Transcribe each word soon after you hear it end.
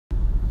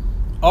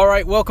All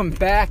right, welcome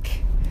back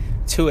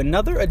to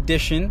another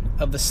edition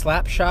of the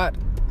Slapshot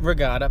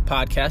Regatta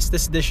podcast.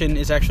 This edition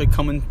is actually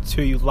coming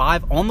to you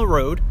live on the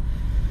road.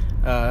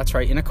 That's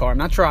right, in a car. I'm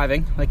not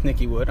driving like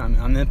Nikki would.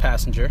 I'm the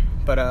passenger.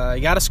 But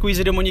you got to squeeze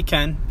it in when you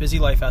can. Busy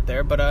life out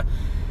there. But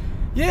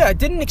I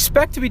didn't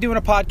expect to be doing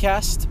a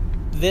podcast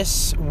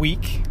this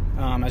week.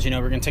 As you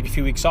know, we're going to take a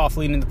few weeks off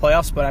leading into the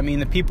playoffs. But,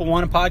 the people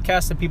want a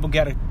podcast, the people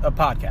get a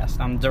podcast.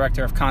 I'm the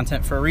director of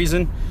content for a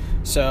reason.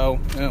 So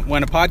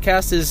when a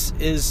podcast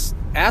is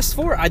asked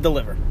for, I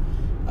deliver.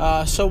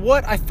 So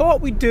what I thought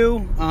we'd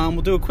do,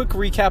 we'll do a quick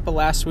recap of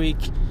last week.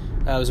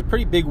 It was a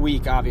pretty big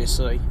week,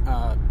 obviously.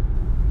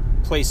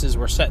 Places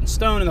were set in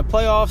stone in the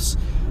playoffs.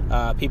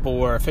 People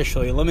were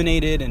officially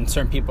eliminated, and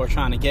certain people are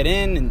trying to get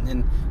in,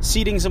 and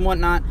seedings and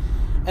whatnot.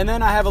 And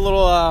then I have a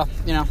little,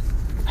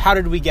 how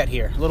did we get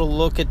here? A little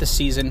look at the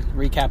season,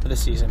 recap of the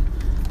season,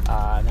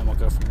 and then we'll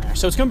go from there.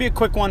 So it's going to be a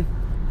quick one.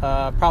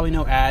 Probably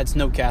no ads,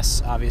 no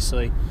guests,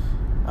 obviously.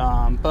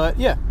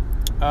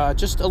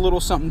 Just a little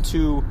something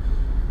to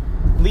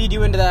lead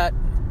you into that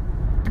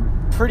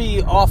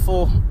pretty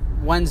awful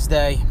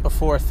Wednesday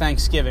before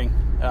Thanksgiving,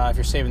 if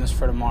you're saving this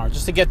for tomorrow,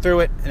 just to get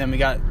through it. And then we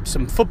got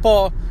some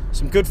football,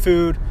 some good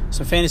food,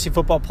 some fantasy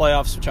football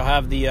playoffs, which I'll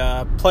have the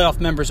playoff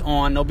members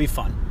on. They'll be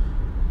fun.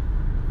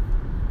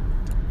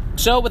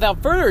 So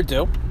without further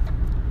ado,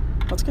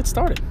 let's get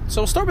started.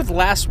 So we'll start with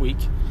last week.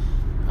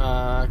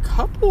 A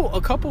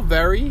couple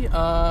very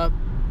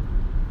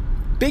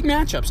big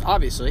matchups,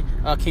 obviously,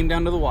 came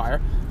down to the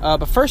wire.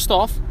 But first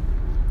off,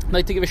 I'd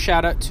like to give a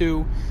shout out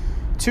to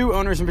two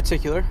owners in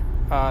particular.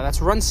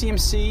 That's Run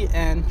CMC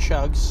and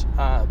Chugs.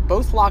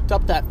 Both locked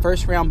up that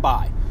first round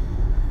bye.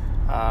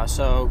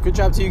 So good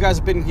job to you guys.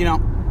 Have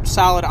been,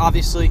 solid,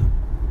 obviously,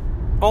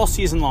 all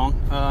season long.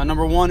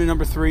 Number 1 and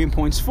number 3 in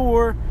points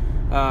for.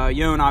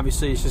 Yon,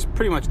 obviously, has just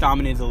pretty much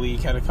dominated the league.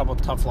 Had a couple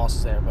of tough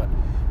losses there, but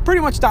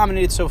pretty much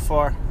dominated so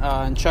far.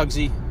 And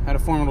Chugsy had a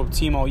formidable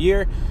team all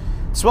year.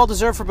 It's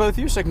well-deserved for both of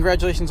you, so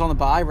congratulations on the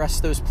bye.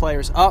 Rest those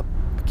players up.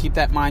 Keep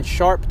that mind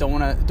sharp. Don't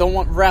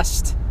want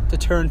rest to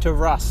turn to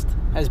rust,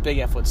 as Big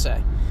F would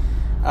say.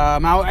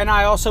 And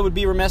I also would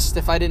be remiss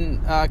if I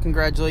didn't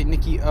congratulate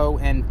Nikki O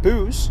and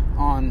Booze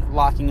on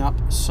locking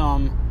up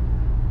some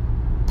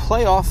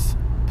playoff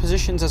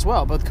positions as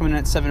well, both coming in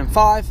at 7 and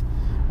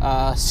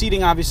 5.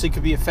 Seeding obviously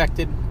could be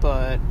affected,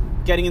 but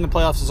getting in the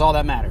playoffs is all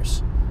that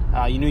matters.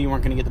 You knew you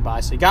weren't going to get the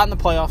bye, so you got in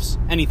the playoffs.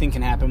 Anything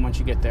can happen once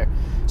you get there.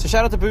 So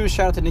shout out to Booze,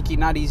 shout out to Nikki.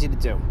 Not easy to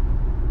do.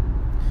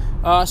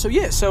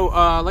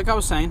 Like I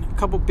was saying, a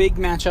couple big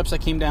matchups that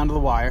came down to the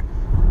wire.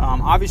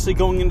 Obviously,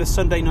 going into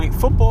Sunday Night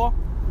Football,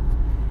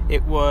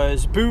 it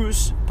was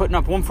Booze putting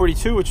up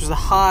 142, which was the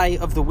high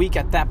of the week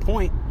at that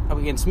point, up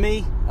against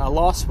me. A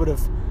loss would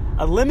have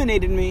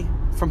eliminated me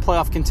from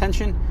playoff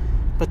contention.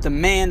 But the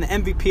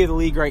MVP of the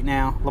league right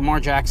now,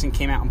 Lamar Jackson,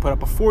 came out and put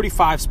up a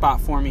 45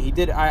 spot for me. He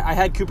did. I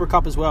had Cooper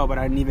Kupp as well, but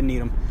I didn't even need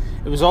him.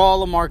 It was all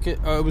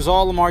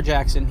Lamar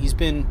Jackson. He's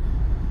been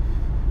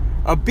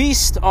a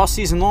beast all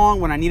season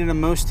long. When I needed him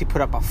most, he put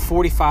up a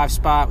 45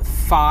 spot with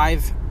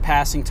 5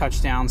 passing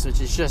touchdowns, which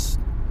is just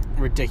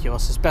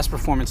ridiculous. His best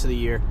performance of the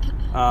year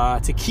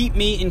to keep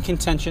me in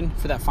contention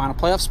for that final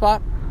playoff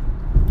spot.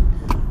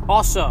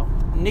 Also,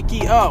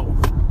 Nikki O,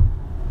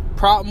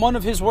 one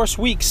of his worst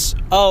weeks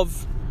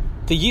of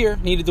the year,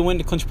 needed to win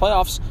to clinch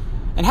playoffs,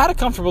 and had a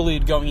comfortable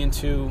lead going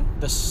into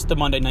the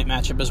Monday night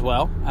matchup as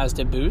well, as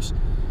did Booze.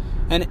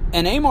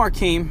 And Amar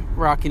came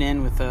rocking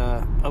in with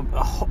a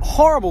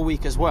horrible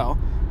week as well,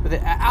 with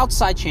an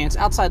outside chance,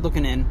 outside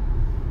looking in,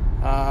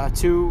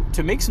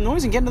 to make some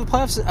noise and get into the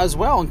playoffs as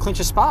well and clinch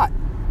a spot.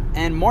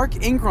 And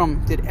Mark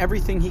Ingram did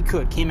everything he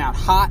could. Came out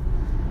hot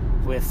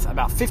with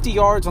about 50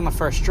 yards on the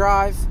first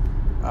drive.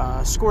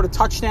 Scored a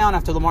touchdown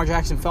after Lamar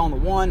Jackson fell on the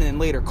 1 and then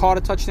later caught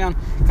a touchdown.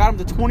 Got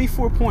him to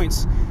 24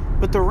 points.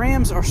 But the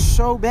Rams are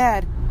so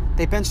bad,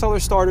 they benched all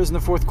their starters in the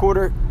fourth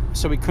quarter,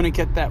 so we couldn't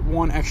get that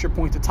one extra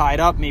point to tie it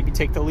up, maybe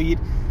take the lead.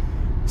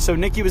 So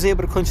Nikki was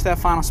able to clinch that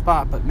final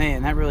spot. But,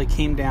 man, that really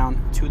came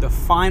down to the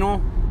final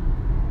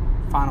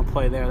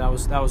play there. That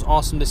was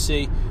awesome to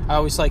see. I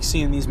always like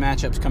seeing these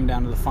matchups come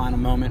down to the final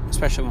moment,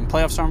 especially when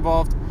playoffs are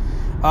involved.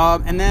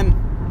 And then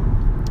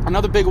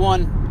another big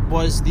one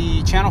was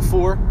the Channel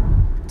 4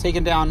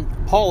 taking down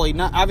Paulie.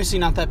 Obviously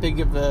not that big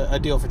of a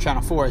deal for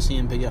Channel 4, as he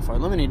and Big F are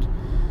eliminated.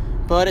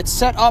 But it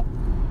set up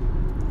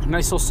a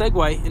nice little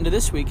segue into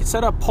this week. It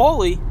set up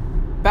Paulie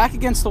back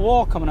against the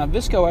wall coming up.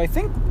 Visco, I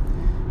think,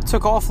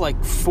 took off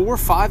like 4 or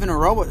 5 in a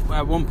row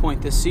at one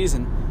point this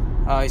season.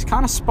 He's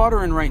kind of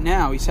sputtering right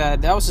now.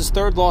 That was his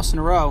 3rd loss in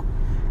a row,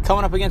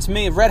 coming up against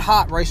me, red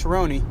hot Rice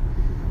Aroni.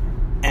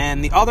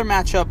 And the other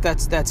matchup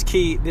that's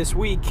key this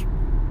week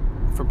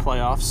for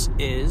playoffs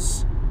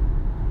is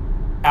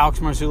Alex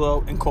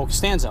Marzullo and Cole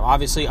Costanzo.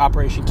 Obviously,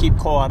 Operation Keep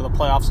Cole out of the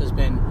playoffs has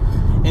been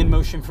in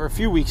motion for a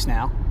few weeks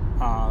now.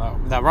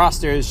 That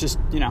roster is just,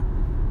 it's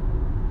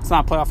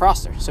not a playoff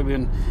roster. So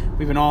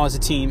we've been all as a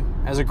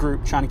team, as a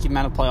group, trying to keep them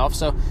out of the playoffs.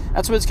 So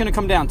that's what it's going to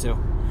come down to.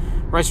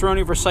 Rice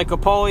Aroni versus Psycho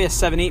Paulie, a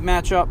 7-8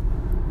 matchup.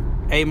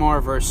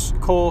 Amar versus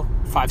Cole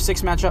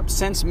 5-6 matchup.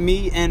 Since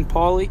me and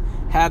Paulie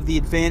have the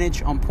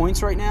advantage on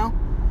points right now,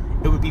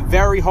 it would be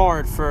very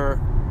hard for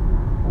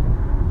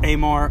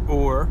Amar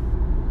or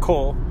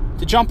Cole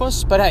to jump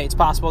us. But hey, it's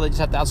possible. They just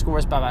have to outscore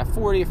us by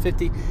 40 or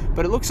 50.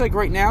 But it looks like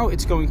right now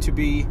it's going to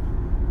be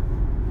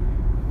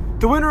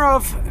the winner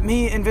of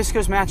me and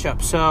Visco's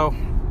matchup. So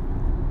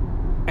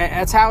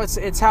that's how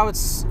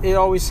it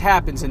always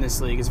happens in this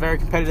league. It's a very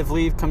competitive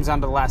league. Comes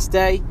down to the last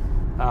day.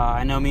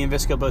 I know me and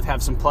Visco both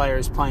have some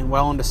players playing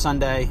well into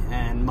Sunday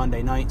and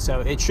Monday night,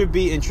 so it should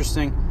be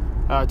interesting.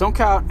 Don't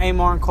count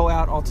Amar and Cole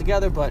out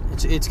altogether, but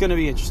it's going to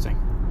be interesting.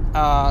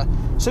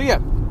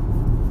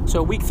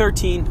 So week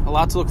 13, a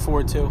lot to look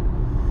forward to.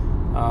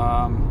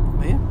 A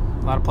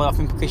lot of playoff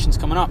implications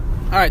coming up.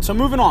 All right, so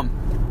moving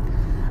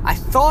on. I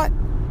thought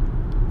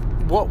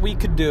what we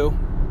could do,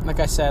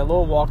 like I said, a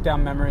little walk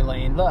down memory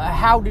lane.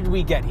 How did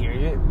we get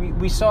here?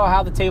 We saw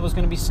how the table's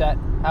going to be set,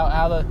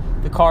 how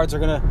the cards are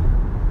going to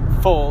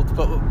fold,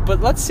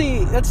 but let's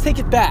take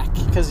it back,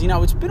 because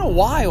it's been a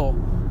while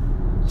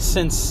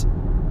since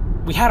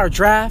we had our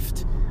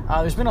draft.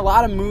 There's been a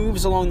lot of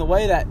moves along the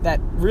way that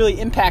really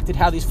impacted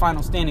how these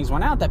final standings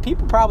went out that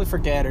people probably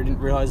forget or didn't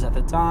realize at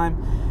the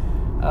time.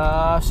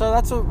 So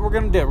that's what we're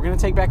going to do. We're going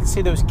to take back and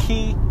see those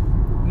key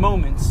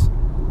moments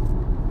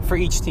for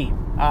each team.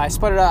 I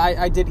split it out.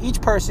 I did,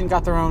 each person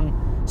got their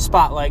own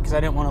spotlight because I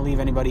didn't want to leave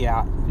anybody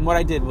out. And what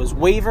I did was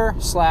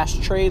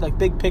waiver/trade, like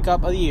big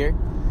pickup of the year,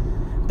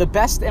 the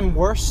best and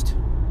worst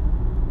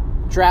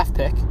draft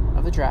pick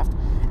of the draft,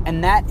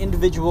 and that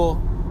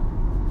individual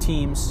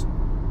team's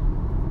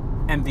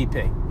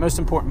MVP, most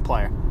important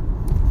player.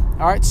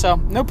 All right, so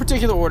no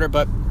particular order,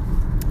 but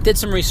did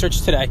some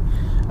research today,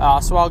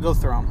 so I'll go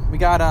through them. We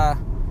got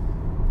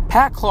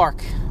Pat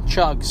Clark,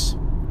 Chugs.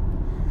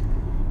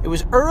 It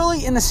was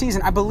early in the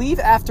season, I believe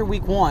after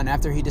week 1,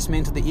 after he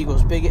dismantled the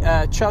Eagles.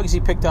 Chugs,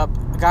 he picked up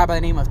a guy by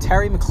the name of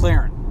Terry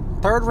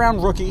McLaurin,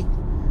 3rd-round rookie.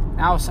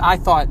 I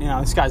thought,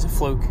 this guy's a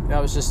fluke.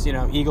 That was just,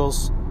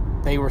 Eagles.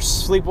 They were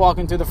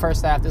sleepwalking through the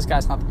first half. This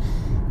guy's not.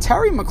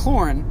 Terry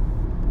McLaurin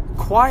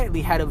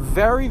quietly had a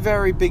very,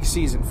 very big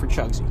season for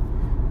Chugsy.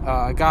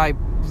 A guy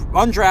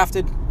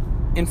undrafted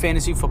in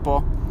fantasy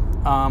football.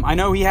 I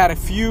know he had a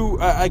few,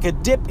 like a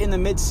dip in the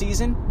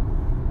mid-season,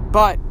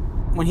 but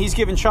when he's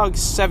given Chugs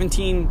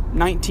 17,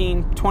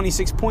 19,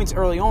 26 points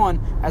early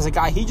on as a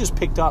guy he just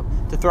picked up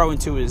to throw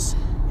into his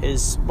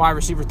wide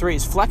receiver 3,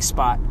 his flex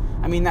spot,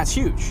 that's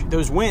huge.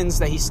 Those wins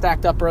that he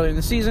stacked up early in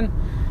the season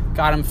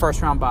got him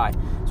first-round bye.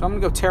 So I'm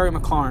going to go Terry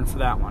McLaurin for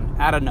that one,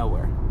 out of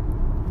nowhere.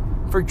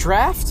 For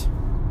draft,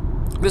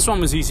 this one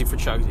was easy for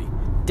Chugsy.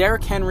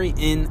 Derrick Henry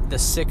in the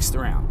 6th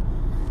round.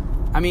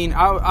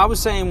 I was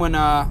saying when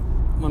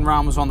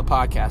Ron was on the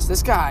podcast,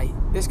 this guy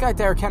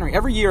Derrick Henry,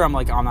 every year I'm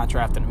like, I'm not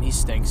drafting him. He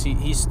stinks.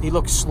 He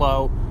looks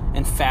slow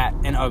and fat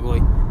and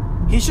ugly.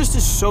 He's just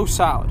is so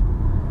solid.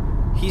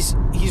 He's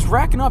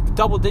racking up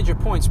double-digit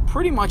points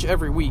pretty much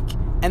every week.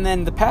 And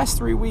then the past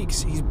 3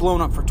 weeks, he's blown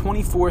up for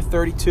 24,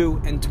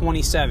 32, and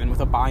 27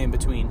 with a bye in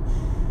between.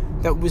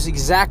 That was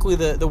exactly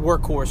the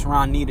workhorse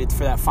Ron needed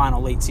for that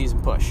final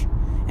late-season push.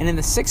 And in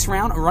the 6th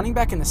round, a running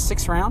back in the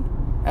 6th round,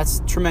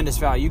 that's tremendous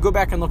value. You go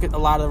back and look at a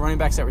lot of the running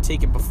backs that were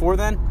taken before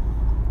then,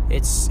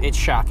 it's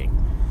shocking.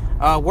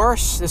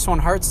 Worse, this one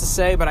hurts to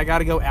say, but I got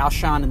to go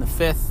Alshon in the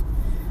 5th.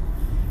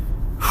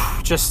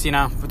 Just,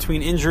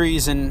 between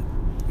injuries and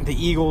the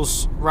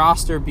Eagles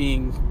roster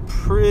being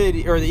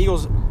the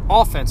Eagles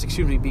offense,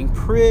 being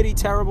pretty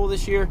terrible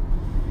this year,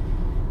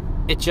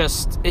 it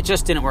just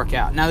didn't work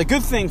out. Now, the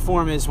good thing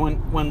for him is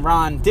when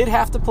Ron did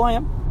have to play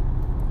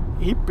him,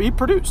 he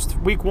produced.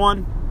 Week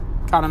 1,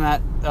 got him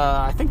at,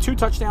 I think, 2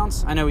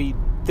 touchdowns. I know he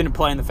didn't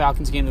play in the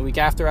Falcons game the week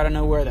after out of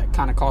nowhere. That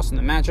kind of cost him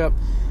the matchup.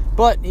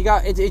 But he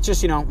got it's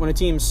just, when a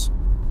team's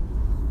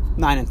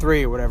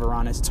 9-3 or whatever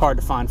Ron is, it's hard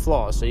to find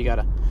flaws. So you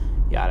gotta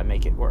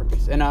make it work.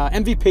 And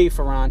MVP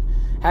for Ron,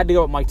 had to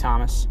go with Mike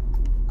Thomas.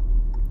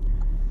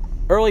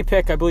 Early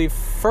pick, I believe,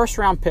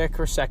 1st-round pick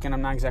or 2nd.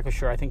 I'm not exactly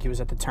sure. I think he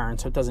was at the turn,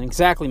 so it doesn't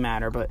exactly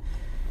matter. But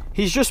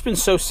he's just been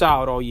so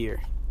solid all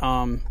year.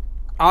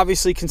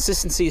 Obviously,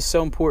 consistency is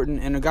so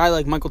important. And a guy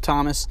like Michael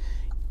Thomas,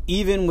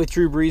 even with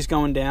Drew Brees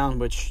going down,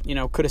 which,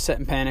 could have set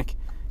in panic,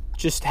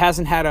 just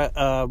hasn't had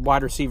a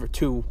wide receiver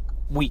 2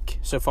 week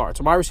so far. It's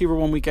a wide receiver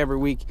 1 week every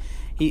week.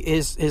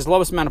 His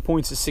lowest amount of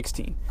points is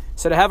 16.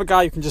 So to have a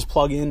guy you can just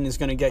plug in is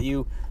going to get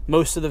you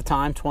most of the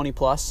time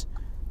 20+.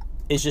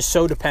 Is just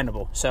so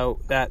dependable. So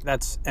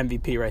that's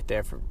MVP right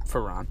there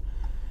for Ron.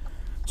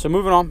 So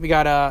moving on, we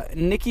got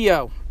Nicky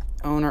O,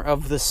 owner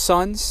of the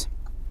Suns.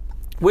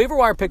 Waiver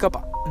wire pickup.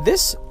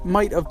 This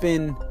might have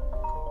been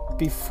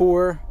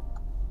before.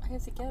 I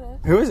have to get it.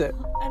 Who is it?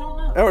 I don't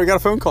know. Oh, we got a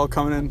phone call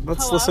coming in.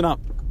 Let's Hello? listen up.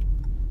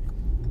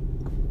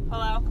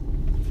 Hello?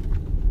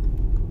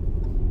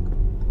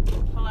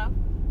 Hello?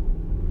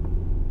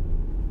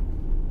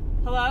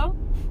 Hello?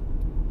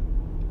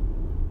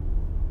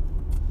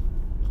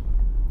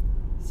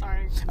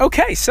 Sorry.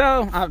 Okay,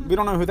 so we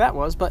don't know who that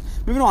was, but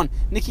moving on.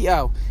 Nicky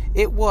O.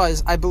 It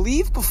was, I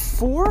believe,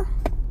 before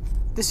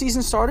the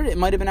season started. It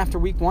might have been after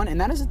week 1,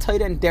 and that is a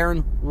tight end,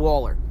 Darren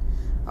Waller.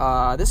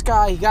 This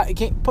guy,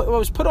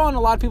 was put on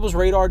a lot of people's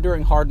radar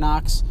during Hard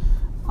Knocks,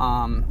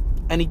 and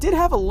he did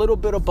have a little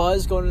bit of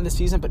buzz going into the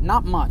season, but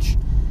not much.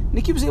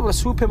 Nicky was able to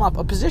swoop him up,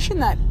 a position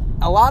that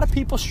a lot of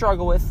people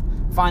struggle with,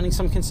 finding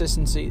some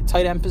consistency,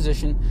 tight end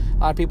position. A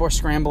lot of people are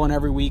scrambling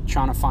every week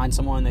trying to find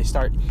someone. They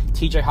start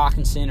TJ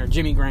Hawkinson or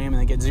Jimmy Graham,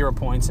 and they get 0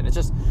 points, and it's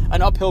just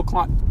an uphill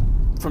climb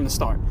from the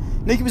start.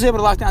 Nicky was able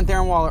to lock down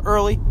Darren Waller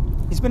early.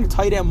 He's been a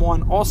tight end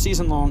 1 all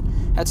season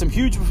long. Had some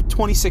huge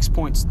 26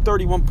 points,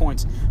 31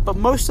 points. But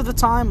most of the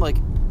time, like,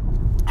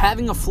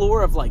 having a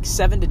floor of like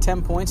 7 to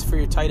 10 points for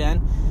your tight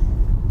end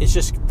is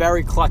just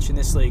very clutch in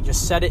this league.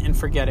 Just set it and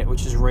forget it,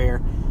 which is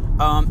rare.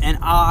 And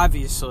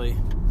obviously,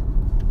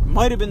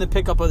 might have been the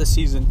pickup of the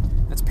season.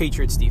 That's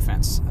Patriots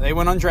defense. They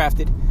went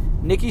undrafted.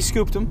 Nicky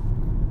scooped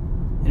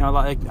them. You know,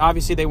 like,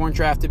 obviously they weren't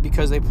drafted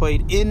because they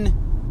played it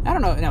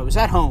was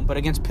at home, but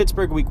against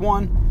Pittsburgh week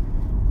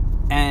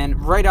 1. And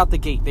right out the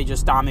gate, they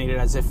just dominated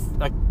as if,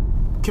 like,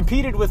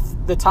 competed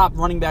with the top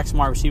running backs and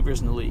wide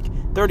receivers in the league.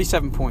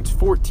 37 points,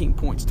 14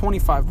 points,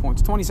 25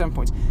 points, 27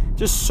 points.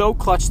 Just so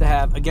clutch to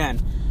have.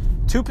 Again,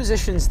 2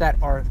 positions that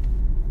are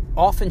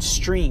often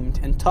streamed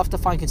and tough to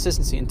find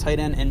consistency in tight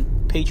end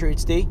and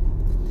Patriots D.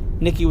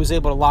 Nicky was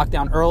able to lock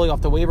down early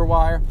off the waiver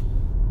wire,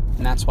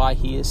 and that's why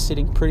he is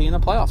sitting pretty in the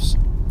playoffs.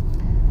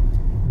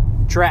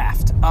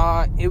 Draft.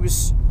 It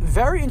was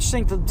very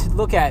interesting to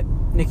look at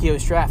Nicky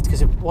O's draft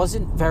because it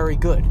wasn't very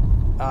good.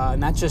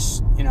 And that's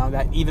just,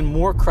 that even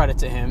more credit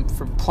to him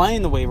for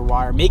playing the waiver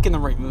wire, making the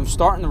right moves,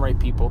 starting the right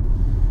people.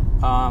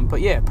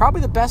 But yeah,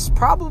 probably the best,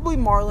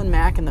 Marlon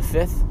Mack in the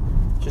 5th,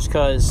 just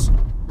because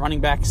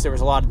running backs, there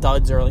was a lot of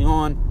duds early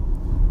on,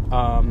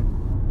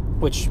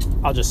 which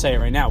I'll just say it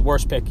right now.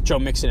 Worst pick, Joe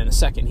Mixon in the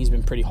 2nd. He's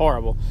been pretty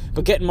horrible.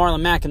 But getting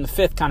Marlon Mack in the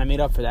 5th kind of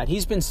made up for that.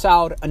 He's been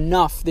solid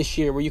enough this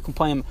year where you can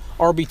play him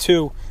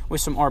RB2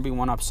 with some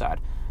RB1 upside.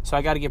 So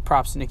I got to give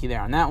props to Nicky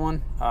there on that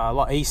one.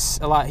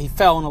 He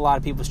fell in a lot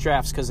of people's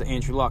drafts because of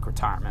Andrew Luck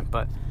retirement,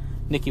 but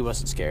Nicky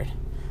wasn't scared.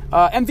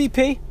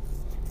 MVP.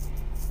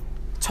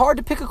 It's hard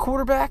to pick a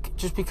quarterback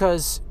just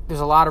because there's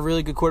a lot of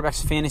really good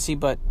quarterbacks in fantasy,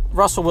 but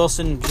Russell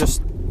Wilson,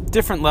 just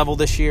different level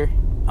this year.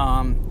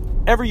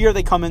 Every year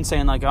they come in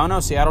saying, like, oh no,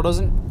 Seattle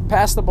doesn't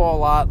pass the ball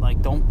a lot.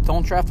 Like,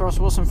 don't draft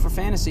Russell Wilson for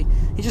fantasy.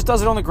 He just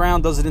does it on the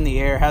ground, does it in the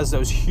air, has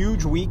those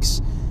huge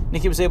weeks.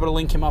 Nicky was able to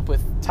link him up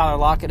with Tyler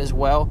Lockett as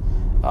well.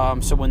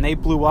 So when they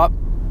blew up,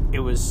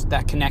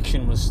 that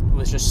connection was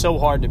just so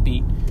hard to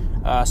beat.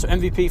 So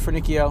MVP for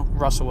Nicky O,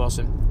 Russell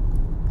Wilson.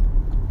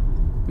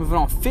 Moving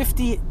on,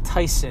 50,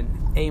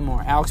 Tyson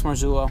Amore, Alex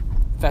Marzullo,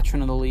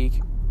 veteran of the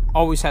league,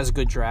 always has a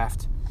good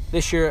draft.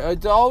 This year,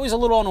 always a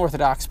little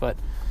unorthodox, but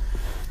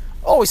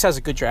always has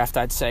a good draft,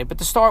 I'd say. But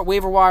to start,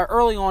 waiver wire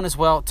early on as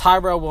well,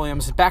 Tyrell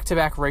Williams,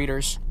 back-to-back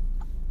Raiders.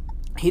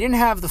 He didn't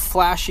have the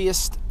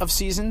flashiest of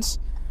seasons,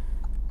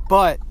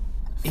 but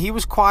he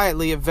was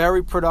quietly a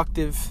very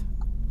productive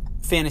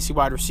fantasy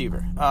wide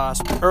receiver,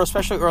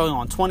 especially early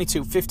on.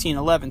 22, 15,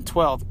 11,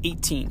 12,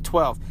 18,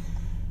 12.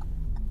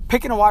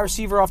 Picking a wide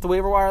receiver off the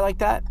waiver wire like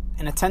that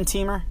in a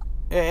 10-teamer,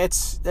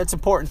 it's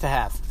important to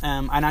have.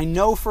 And I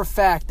know for a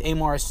fact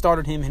Amore has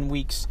started him in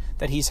weeks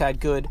that he's had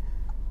good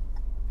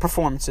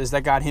performances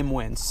that got him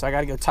wins. So I got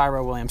to go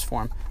Tyrell Williams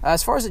for him.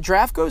 As far as the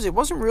draft goes, it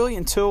wasn't really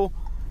until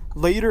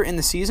later in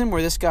the season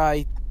where this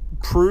guy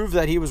proved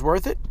that he was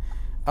worth it.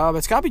 But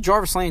it's got to be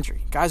Jarvis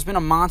Landry. Guy's been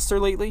a monster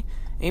lately.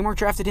 Amore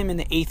drafted him in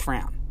the 8th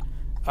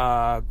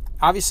round.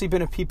 Obviously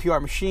been a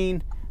PPR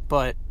machine,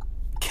 but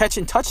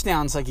catching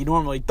touchdowns like he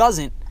normally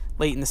doesn't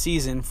late in the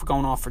season, for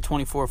going off for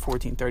 24,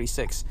 14,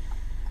 36.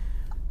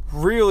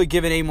 Really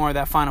giving Amore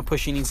that final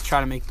push he needs to try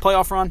to make the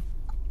playoff run.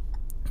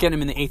 Getting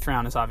him in the 8th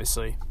round is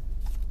obviously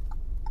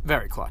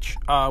very clutch.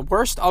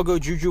 Worst, I'll go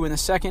Juju in the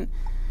 2nd.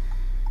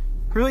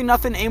 Really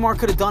nothing Amore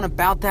could have done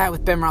about that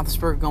with Ben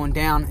Roethlisberger going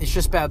down. It's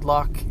just bad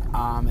luck.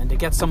 And to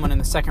get someone in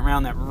the 2nd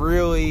round that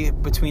really,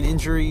 between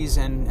injuries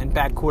and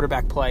bad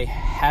quarterback play,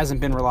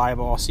 hasn't been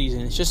reliable all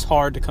season, it's just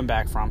hard to come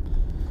back from.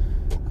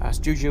 It's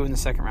Juju in the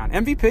 2nd round.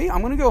 MVP, I'm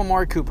going to go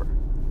Amari Cooper.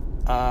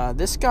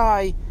 This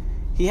guy,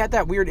 he had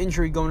that weird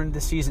injury going into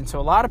the season, so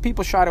a lot of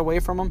people shied away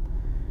from him.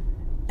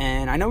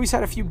 And I know he's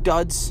had a few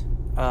duds.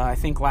 I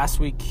think last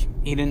week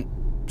he didn't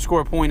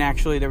score a point,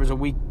 actually. There was a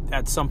week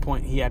at some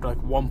point he had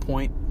like 1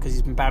 point because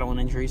he's been battling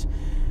injuries.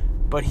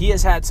 But he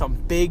has had some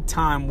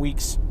big-time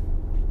weeks,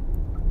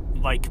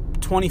 like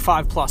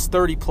 25-plus,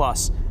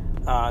 30-plus,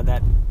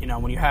 that,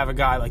 when you have a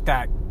guy like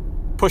that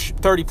push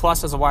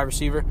 30-plus as a wide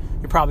receiver,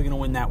 you're probably going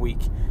to win that week.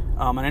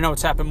 And I know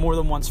it's happened more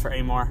than once for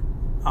Amore.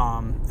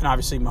 And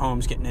obviously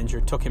Mahomes getting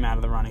injured took him out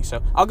of the running.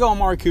 So I'll go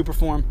Amari Cooper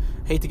for him.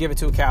 Hate to give it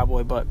to a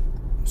Cowboy, but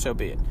so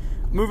be it.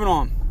 Moving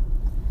on.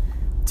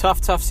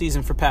 Tough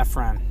season for Pat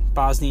Fran.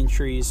 Bosnian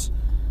trees.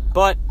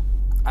 But,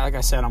 like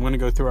I said, I'm going to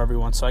go through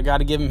everyone. So I got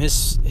to give him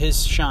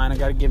his shine. I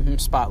got to give him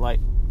spotlight.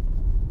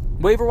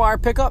 Waiver wire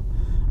pickup.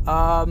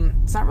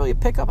 It's not really a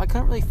pickup. I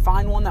couldn't really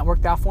find one that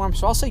worked out for him.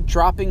 So I'll say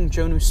dropping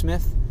Jonnu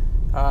Smith.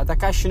 That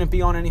guy shouldn't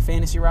be on any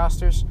fantasy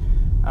rosters.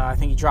 I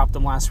think he dropped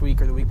him last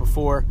week or the week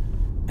before.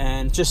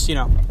 and just,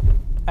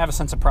 have a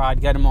sense of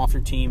pride, get him off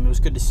your team. It was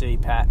good to see,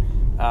 Pat.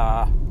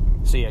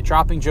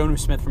 Dropping Jonnu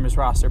Smith from his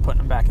roster, putting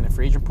him back in the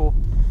free agent pool.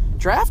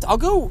 Draft, I'll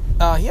go,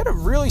 he had a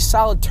really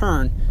solid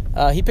turn.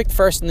 He picked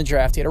first in the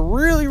draft. He had a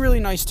really, really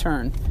nice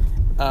turn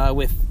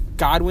with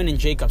Godwin and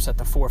Jacobs at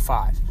the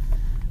 4-5.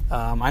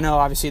 I know,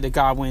 obviously, the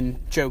Godwin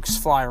jokes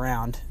fly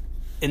around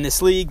in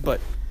this league, but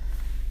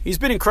he's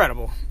been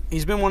incredible.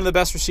 He's been one of the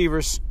best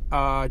receivers.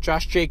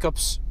 Josh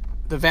Jacobs,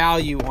 the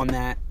value on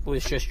that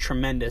was just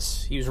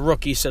tremendous. He was a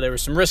rookie, so there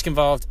was some risk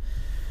involved.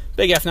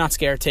 Big F, not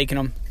scared, taking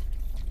him.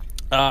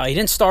 He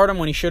didn't start him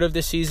when he should have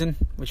this season,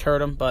 which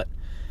hurt him, but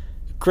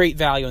great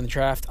value in the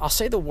draft. I'll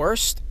say the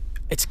worst,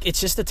 it's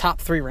just the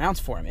top 3 rounds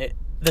for him.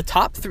 The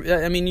top 3,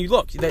 I mean, you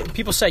look,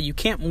 people say you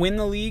can't win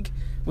the league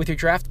with your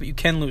draft, but you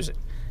can lose it.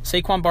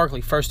 Saquon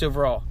Barkley, first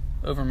overall,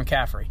 over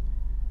McCaffrey.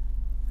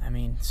 I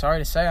mean, sorry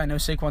to say, I know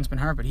Saquon's been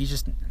hurt, but he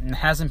just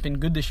hasn't been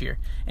good this year.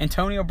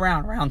 Antonio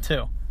Brown, round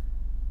 2.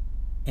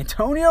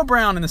 Antonio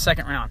Brown in the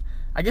second round.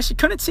 I guess you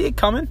couldn't see it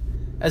coming,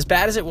 as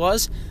bad as it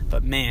was,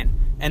 but man.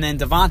 And then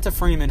Devonta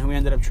Freeman, who we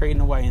ended up trading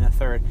away in the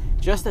third.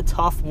 Just a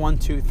tough 1,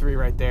 2, 3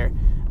 right there.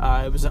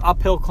 It was an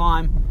uphill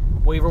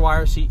climb. Waiver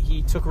wires,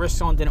 he took risks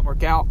on, didn't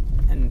work out,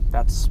 and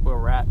that's where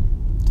we're at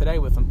today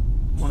with him.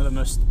 One of the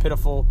most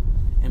pitiful,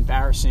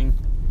 embarrassing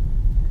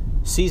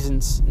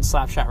seasons in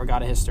Slapshot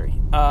Regatta history.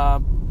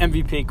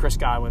 MVP Chris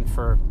Godwin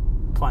for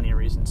plenty of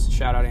reasons.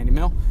 Shout out Andy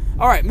Mill.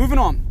 All right, moving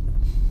on.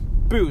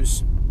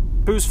 Boo's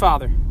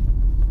father,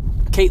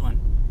 Caitlin.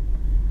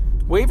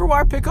 Waiver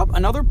wire pickup,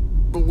 another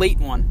late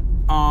one.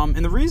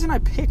 And the reason I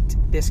picked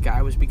this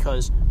guy was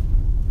because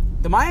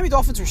the Miami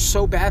Dolphins were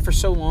so bad for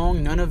so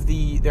long. None of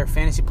their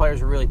fantasy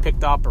players were really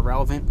picked up or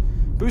relevant.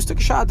 Boo's took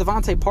a shot at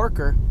Devontae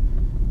Parker.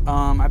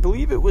 I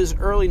believe it was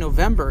early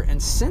November,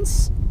 and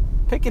since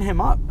picking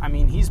him up, I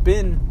mean, he's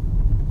been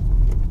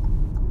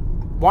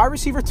wide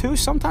receiver 2,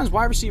 sometimes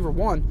wide receiver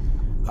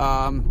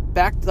 1,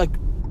 back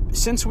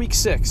since week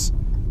 6.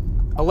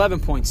 11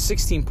 points,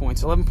 16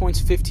 points, 11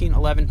 points, 15,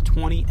 11,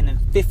 20, and then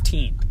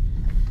 15.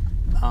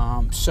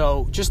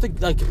 So just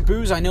like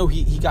Booze, I know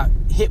he got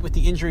hit with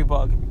the injury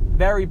bug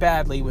very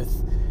badly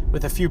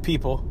with a few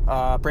people,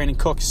 Brandon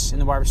Cooks in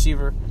the wide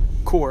receiver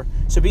core.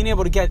 So being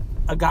able to get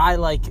a guy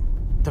like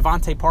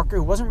Devontae Parker,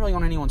 who wasn't really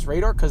on anyone's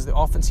radar because the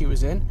offense he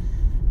was in,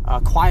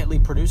 quietly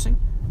producing,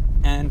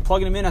 and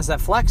plugging him in as that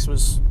flex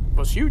was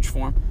huge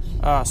for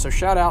him. So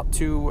shout out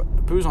to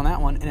Booze on that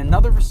one. And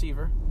another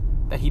receiver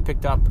that he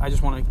picked up, I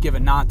just want to give a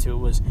nod to,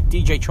 was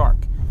DJ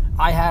Chark.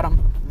 I had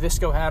him.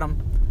 Visco had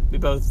him. We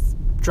both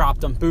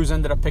dropped him. Booze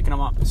ended up picking him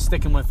up,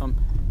 sticking with him,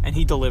 and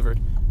he delivered.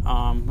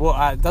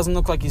 It doesn't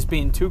look like he's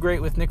being too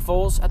great with Nick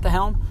Foles at the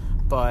helm,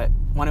 but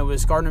when it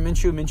was Gardner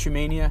Minshew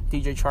Mania,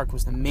 DJ Chark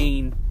was the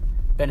main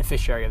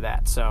beneficiary of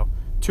that. So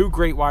 2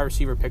 great wide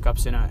receiver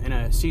pickups in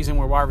a season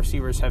where wide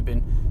receivers have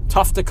been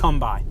tough to come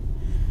by.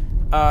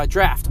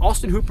 Draft,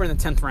 Austin Hooper in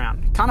the 10th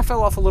round. Kind of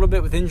fell off a little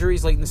bit with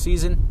injuries late in the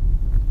season,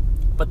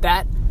 but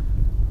that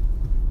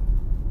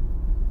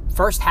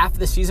first half of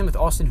the season with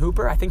Austin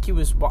Hooper, I think he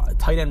was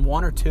tight end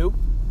 1 or 2,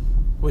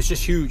 was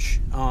just huge.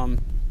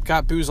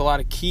 Got Booze a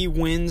lot of key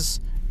wins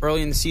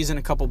early in the season,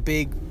 a couple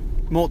big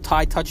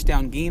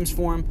multi-touchdown games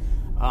for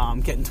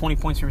him. Getting 20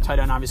 points from your tight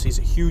end obviously is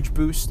a huge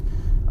boost.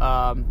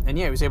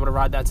 He was able to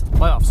ride that to the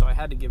playoffs, so I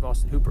had to give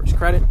Austin Hooper his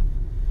credit.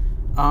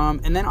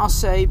 And then I'll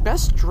say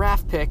best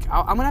draft pick.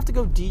 I'm going to have to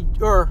go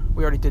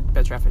we already did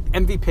best draft pick.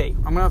 MVP.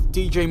 I'm going to have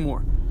DJ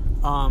Moore.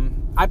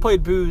 I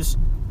played Booze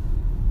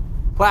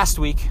last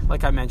week,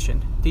 like I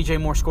mentioned. DJ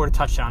Moore scored a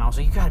touchdown. I was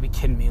like, you got to be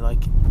kidding me.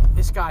 Like,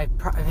 this guy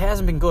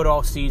hasn't been good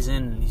all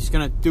season. He's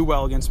going to do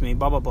well against me,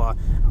 blah, blah, blah.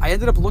 I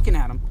ended up looking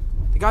at him.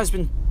 The guy's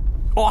been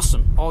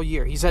awesome all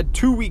year. He's had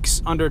 2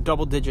 weeks under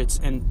double digits,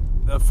 and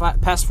the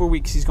past 4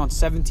 weeks he's gone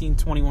 17,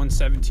 21,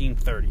 17,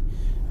 30.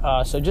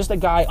 So just a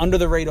guy under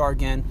the radar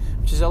again,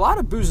 which is a lot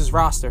of Booze's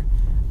roster.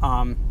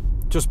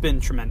 Just been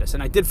tremendous.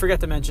 And I did forget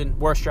to mention,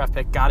 worst draft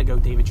pick, got to go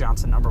David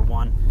Johnson, number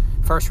 1.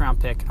 First round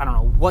pick. I don't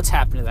know what's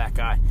happened to that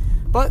guy.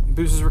 But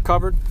Booze has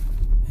recovered,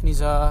 and he's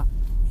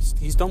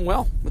done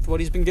well with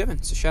what he's been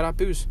given. So shout out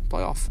Booze,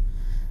 playoff.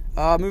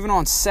 Moving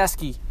on,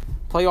 Sesky,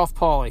 playoff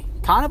Paulie.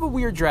 Kind of a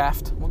weird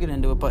draft. We'll get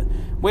into it, but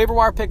waiver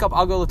wire pickup,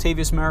 I'll go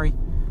Latavius Murray.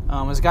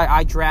 Was a guy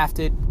I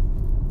drafted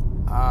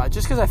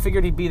just because I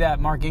figured he'd be that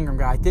Mark Ingram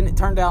guy. It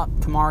turned out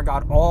Kamara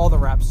got all the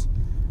reps.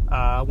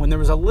 When there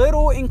was a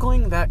little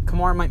inkling that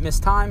Kamara might miss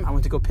time, I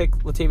went to go pick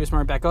Latavius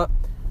Murray back up.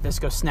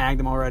 Visco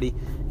snagged him already,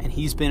 and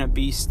he's been a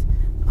beast.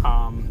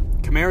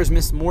 Kamara's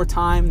missed more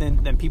time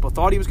than people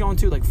thought he was going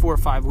to, like 4 or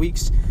 5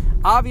 weeks.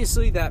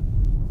 Obviously, that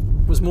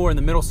was more in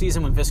the middle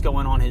season when Visco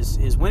went on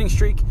his winning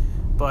streak,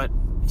 but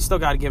you still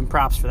got to give him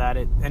props for that.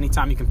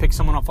 Anytime you can pick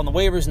someone up on the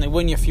waivers and they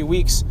win you a few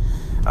weeks,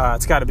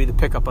 it's got to be the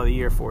pickup of the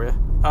year for you.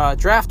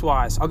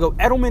 Draft-wise, I'll go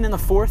Edelman in the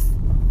 4th.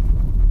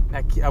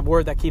 A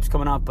word that keeps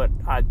coming up, but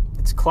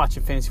it's clutch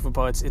in fantasy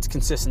football. It's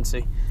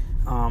consistency.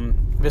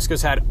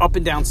 Visco's had up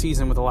and down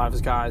season with a lot of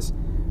his guys.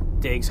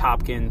 Diggs,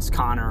 Hopkins,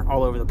 Connor,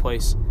 all over the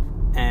place.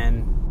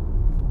 And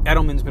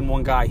Edelman's been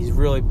one guy he's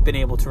really been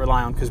able to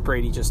rely on because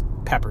Brady just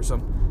peppers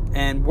him.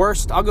 And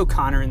worst, I'll go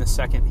Connor in the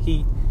second.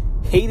 He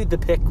hated the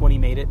pick when he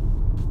made it.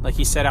 Like,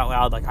 he said out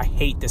loud, like, I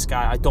hate this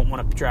guy. I don't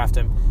want to draft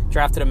him.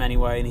 Drafted him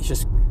anyway, and he's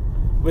just,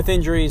 with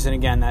injuries, and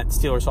again, that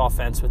Steelers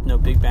offense with no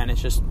Big Ben,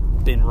 it's just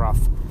been rough.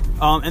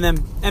 And then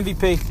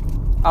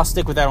MVP, I'll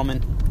stick with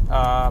Edelman.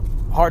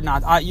 Hard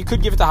not. You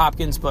could give it to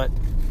Hopkins, but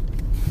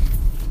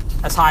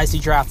as high as he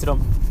drafted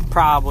him,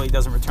 probably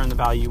doesn't return the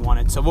value you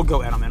wanted. So we'll go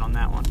Edelman on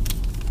that one.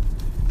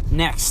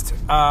 Next,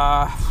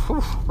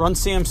 Run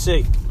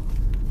CMC.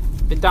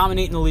 Been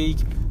dominating the league.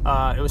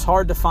 It was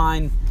hard to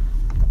find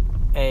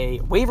a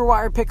waiver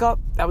wire pickup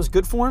that was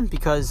good for him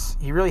because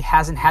he really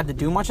hasn't had to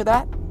do much of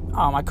that.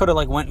 I could have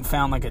went and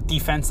found a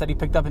defense that he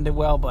picked up and did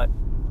well, but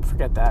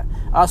forget that.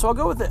 So I'll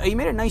go with he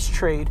made a nice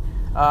trade.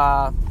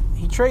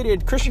 He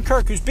traded Christian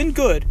Kirk, who's been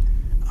good,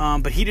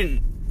 but he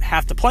didn't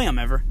have to play him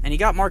ever, and he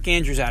got Mark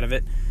Andrews out of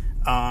it.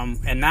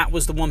 And that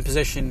was the one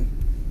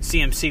position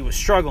CMC was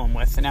struggling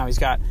with, and now he's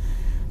got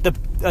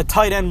a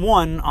tight end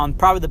one on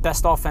probably the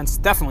best offense,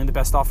 definitely the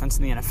best offense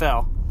in the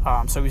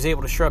NFL. So he was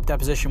able to shore up that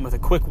position with a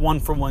quick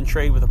 1-for-1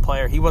 trade with a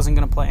player he wasn't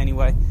going to play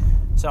anyway.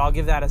 So I'll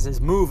give that as his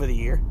move of the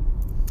year.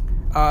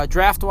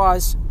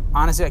 Draft-wise,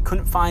 honestly, I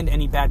couldn't find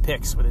any bad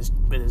picks with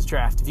his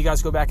draft. If you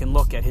guys go back and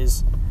look at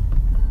his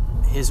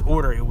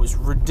order, it was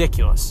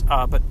ridiculous.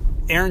 But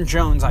Aaron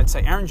Jones, I'd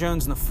say Aaron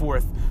Jones in the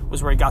fourth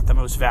was where he got the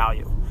most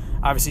value.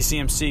 Obviously,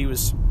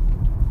 CMC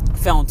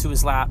fell into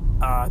his lap.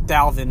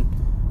 Dalvin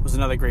was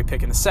another great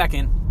pick in the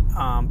second,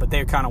 but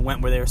they kind of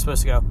went where they were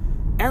supposed to go.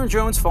 Aaron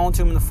Jones falling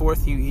to him in the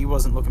fourth. He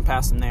wasn't looking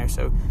past him there,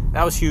 so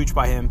that was huge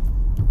by him.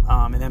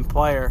 And then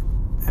player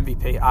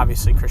MVP,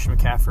 obviously Christian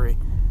McCaffrey,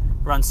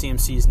 Run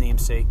CMC's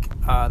namesake.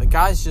 The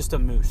guy's just a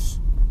moose.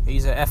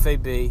 He's a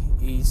FAB.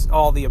 He's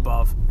all the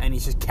above, and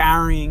he's just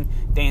carrying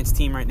Dan's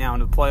team right now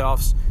into the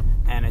playoffs.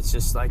 And it's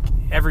just like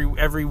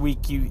every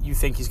week you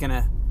think he's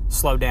gonna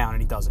slow down,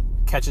 and he doesn't.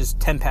 Catches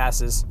 10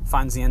 passes,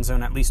 finds the end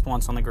zone at least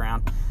once on the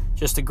ground.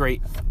 Just a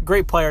great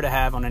player to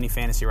have on any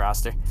fantasy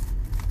roster.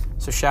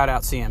 So shout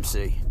out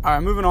CMC. All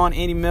right, moving on.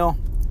 Andy Mill.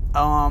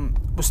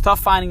 Was tough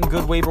finding a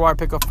good waiver wire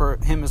pickup for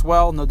him as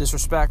well. No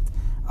disrespect.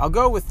 I'll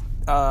go with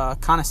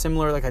kind of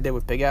similar like I did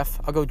with Big F.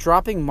 I'll go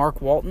dropping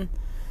Mark Walton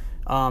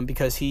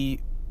because he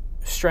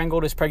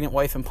strangled his pregnant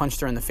wife and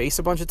punched her in the face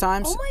a bunch of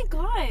times. Oh my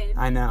God.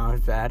 I know, it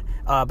was bad.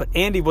 But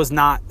Andy was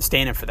not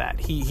standing for that.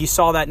 He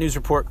saw that news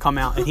report come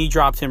out and he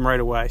dropped him right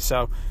away.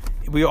 So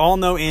we all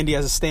know Andy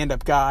as a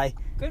stand-up guy.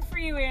 Good for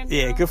you, Andy.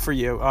 Yeah, good for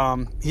you.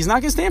 He's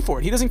not going to stand for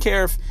it. He doesn't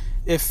care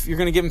if you're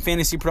going to give him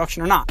fantasy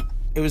production or not.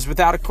 It was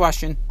without a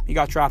question. He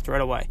got dropped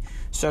right away.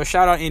 So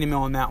shout out Andy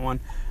Mill on that one.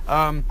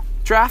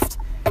 Draft.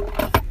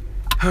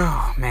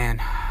 Oh,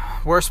 man.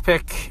 Worst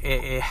pick.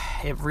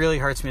 It really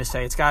hurts me to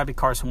say. It's got to be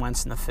Carson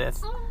Wentz in the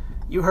fifth.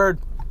 You heard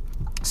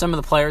some of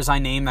the players I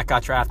named that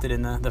got drafted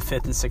in the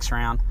fifth and sixth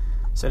round.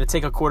 So to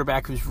take a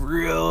quarterback who's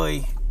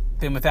really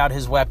been without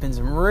his weapons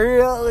and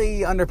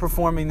really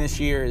underperforming this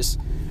year is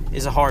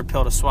a hard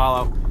pill to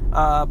swallow.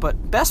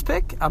 But best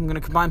pick, I'm going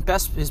to combine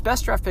his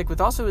best draft pick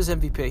with also his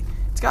MVP.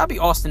 It's got to be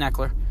Austin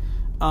Eckler.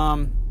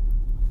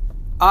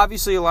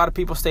 Obviously, a lot of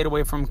people stayed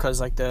away from him because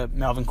the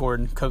Melvin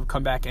Gordon could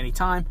come back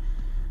anytime.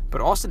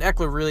 But Austin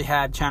Eckler really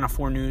had Channel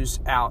 4 News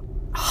out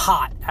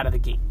hot out of the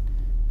gate.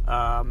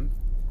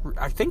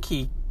 I think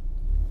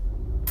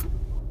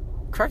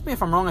correct me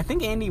if I'm wrong, I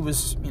think Andy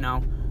was,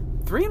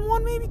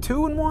 3-1 maybe,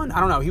 2-1. I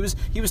don't know. He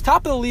was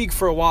top of the league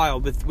for a while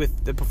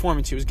with the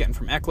performance he was getting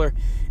from Eckler.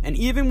 And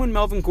even when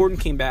Melvin Gordon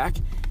came back,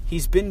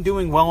 he's been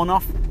doing well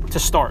enough to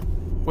start,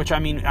 which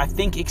I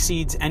think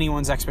exceeds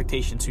anyone's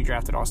expectations who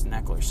drafted Austin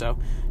Eckler. So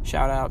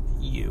shout out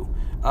you.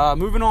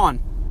 Moving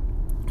on.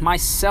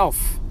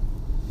 Myself,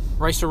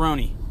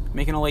 Rice-A-Roni,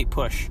 making a late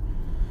push.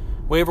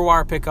 Waiver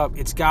wire pickup,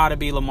 it's got to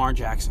be Lamar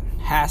Jackson.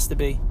 Has to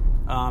be.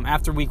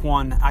 After week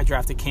 1, I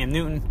drafted Cam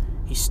Newton.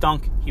 He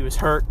stunk. He was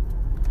hurt.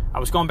 I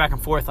was going back and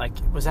forth,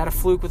 was that a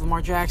fluke with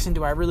Lamar Jackson?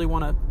 Do I really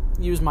want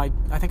to use I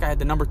think I had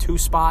the number 2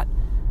 spot,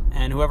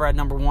 and whoever had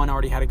number 1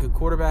 already had a good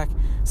quarterback.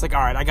 It's all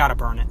right, I got to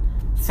burn it.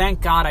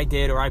 Thank God I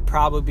did, or I'd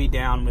probably be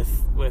down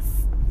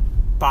with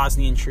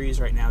Bosnian trees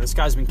right now. This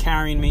guy's been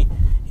carrying me.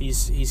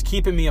 He's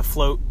keeping me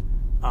afloat.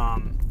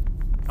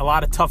 A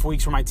lot of tough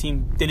weeks where my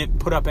team didn't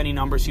put up any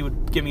numbers. He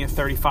would give me a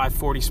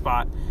 35-40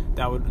 spot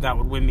that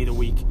would win me the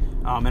week.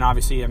 And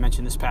obviously, I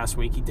mentioned this past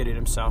week, he did it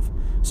himself.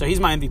 So he's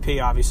my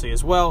MVP, obviously,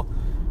 as well.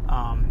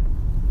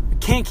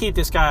 Can't keep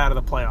this guy out of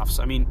the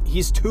playoffs.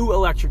 He's too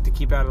electric to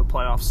keep out of the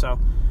playoffs. So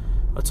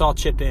let's all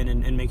chip in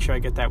and make sure I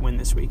get that win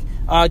this week.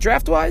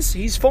 Draft-wise,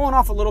 he's fallen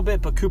off a little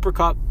bit, but Cooper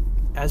Kupp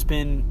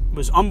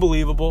was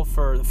unbelievable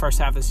for the first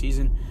half of the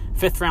season.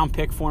 5th-round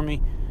pick for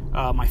me.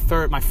 My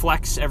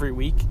flex every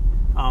week.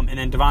 And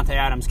then Devontae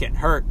Adams getting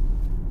hurt.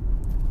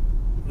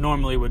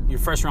 Normally, with your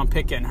first-round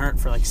pick getting hurt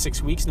for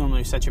 6 weeks,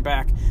 normally set you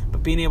back.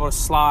 But being able to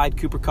slide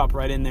Cooper Kupp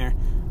right in there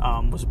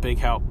was a big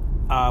help.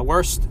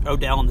 Worst,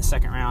 Odell in the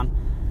 2nd round.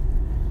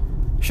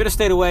 Should have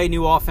stayed away.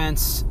 New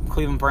offense,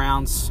 Cleveland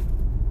Browns.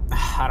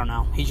 I don't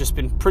know. He's just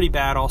been pretty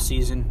bad all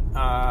season.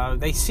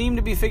 They seem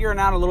to be figuring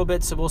out a little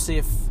bit, so we'll see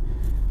if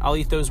I'll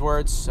eat those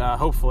words,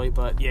 hopefully.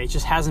 But, yeah, he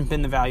just hasn't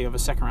been the value of a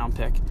second-round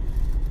pick.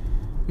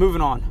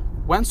 Moving on.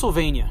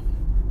 Pennsylvania.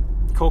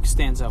 Cole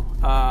Costanzo.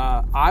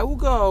 I will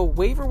go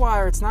waiver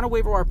wire. It's not a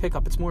waiver wire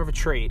pickup. It's more of a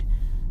trade.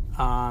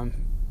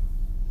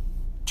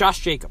 Josh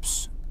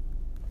Jacobs.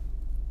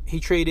 He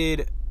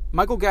traded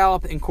Michael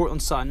Gallup and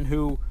Courtland Sutton,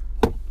 who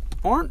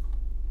aren't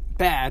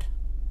bad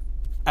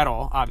at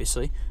all,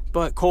 obviously.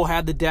 But Cole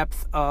had the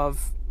depth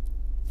of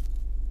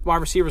wide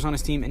receivers on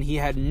his team, and he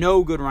had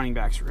no good running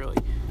backs, really.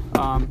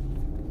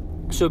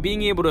 So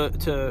being able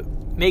to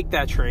make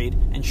that trade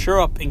and shore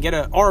up and get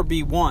a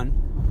RB1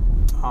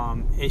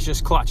 is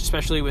just clutch,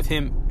 especially with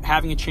him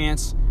having a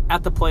chance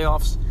at the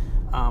playoffs.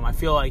 I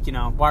feel like,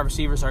 wide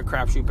receivers are a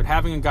crapshoot, but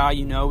having a guy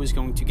is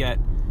going to get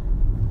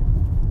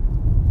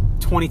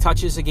 20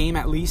 touches a game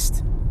at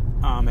least,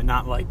 and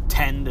not like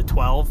 10 to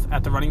 12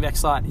 at the running back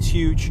slot is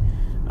huge.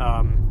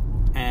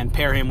 And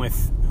pair him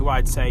with who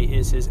I'd say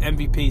is his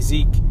MVP,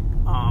 Zeke.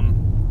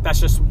 That's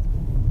just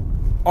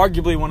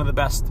arguably one of the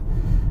best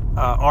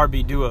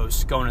RB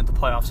duos going into the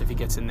playoffs if he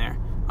gets in there.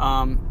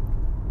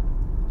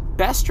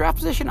 Best draft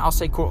position, I'll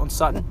say Courtland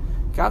Sutton.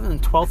 Got him in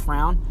the 12th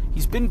round.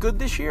 He's been good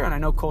this year, and I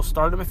know Cole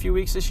started him a few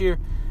weeks this year.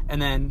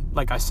 And then,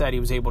 like I said, he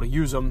was able to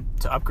use him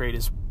to upgrade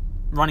his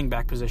running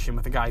back position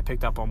with a guy he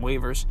picked up on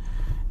waivers.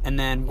 And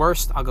then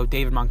worst, I'll go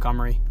David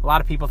Montgomery. A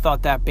lot of people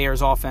thought that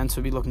Bears offense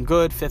would be looking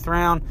good. 5th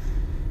round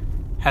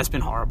has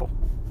been horrible.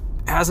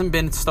 Hasn't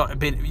been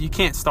you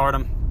can't start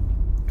him.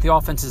 The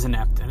offense is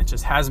inept, and it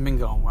just hasn't been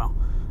going well.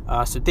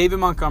 So David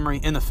Montgomery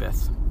in the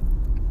 5th.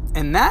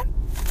 And that,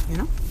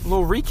 a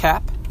little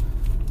recap,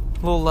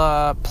 a little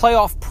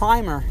playoff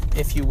primer,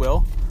 if you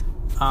will.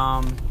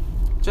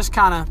 Just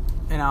kind of,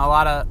 a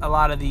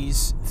lot of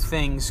these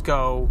things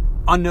go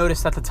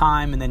unnoticed at the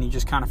time, and then you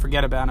just kind of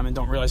forget about them and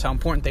don't realize how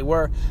important they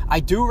were. I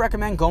do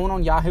recommend going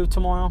on Yahoo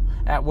tomorrow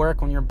at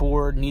work when you're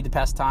bored, need to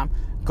pass time.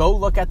 Go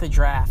look at the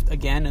draft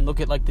again and look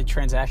at the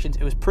transactions.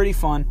 It was pretty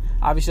fun.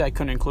 Obviously, I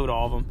couldn't include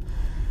all of them.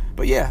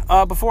 But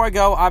yeah, before I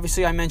go,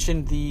 obviously I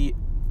mentioned the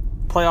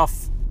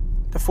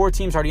 4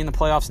 teams already in the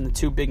playoffs and the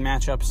 2 big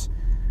matchups.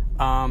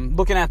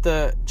 Looking at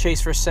the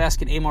Chase versus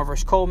Sesk and Amar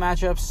versus Cole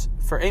matchups.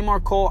 For Amar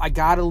Cole, I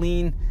got to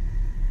lean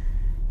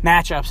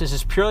matchups. This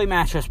is purely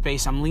matchups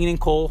based. I'm leaning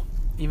Cole.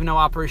 Even though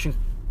Operation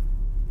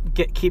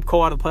Keep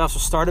Cole Out of the Playoffs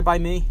was started by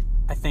me,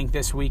 I think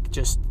this week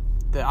just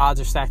the odds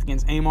are stacked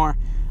against Amar.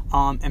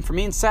 And for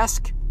me and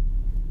Sesk,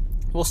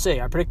 we'll see.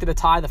 I predicted a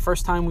tie the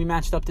first time we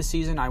matched up this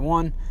season. I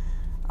won.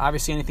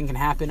 Obviously, anything can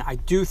happen. I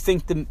do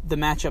think the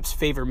matchups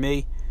favor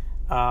me.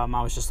 I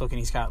was just looking.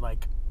 He's got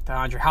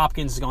DeAndre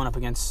Hopkins is going up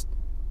against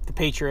the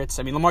Patriots.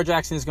 Lamar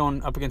Jackson is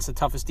going up against the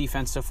toughest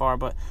defense so far,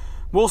 but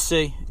we'll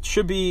see. It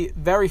should be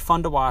very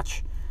fun to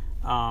watch.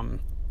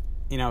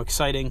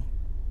 Exciting.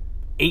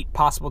 8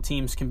 possible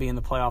teams can be in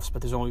the playoffs,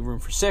 but there's only room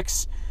for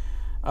 6.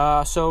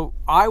 So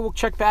I will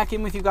check back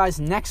in with you guys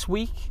next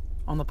week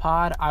on the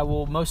pod. I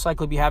will most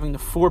likely be having the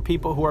 4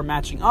 people who are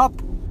matching up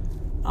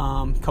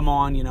come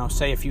on,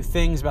 say a few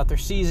things about their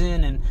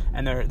season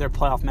and their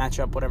playoff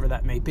matchup, whatever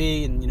that may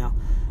be, and,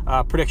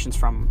 predictions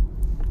from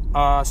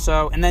them.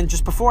 And then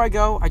just before I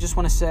go, I just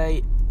want to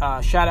say,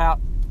 shout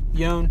out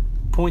Yon,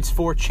 points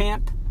for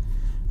champ.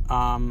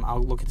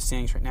 I'll look at the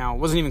standings right now. It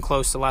wasn't even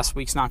close, so last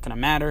week's not going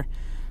to matter.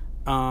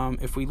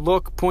 If we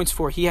look, points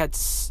for, he had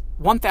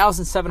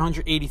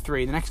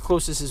 1,783. The next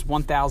closest is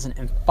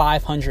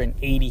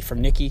 1,580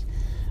 from Nikki.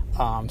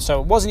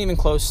 So it wasn't even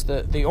close.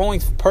 The only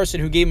person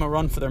who gave him a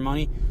run for their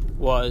money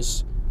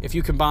was, if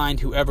you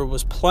combined, whoever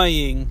was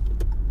playing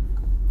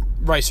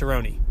Rice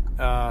Aroni,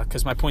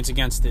 because my points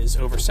against is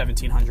over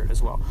 1,700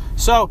 as well.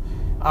 So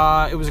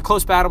it was a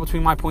close battle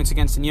between my points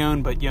against and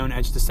Yon, but Yon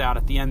edged us out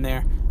at the end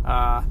there.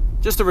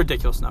 Just a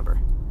ridiculous number.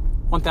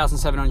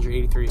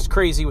 1,783 is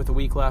crazy with a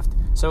week left.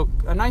 So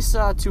a nice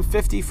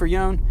 250 for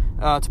Yon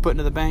to put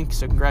into the bank.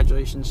 So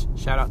congratulations.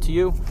 Shout out to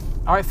you.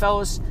 All right,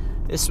 fellas.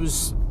 This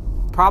was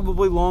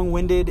probably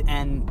long-winded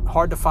and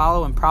hard to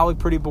follow and probably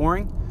pretty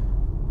boring.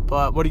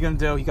 But what are you going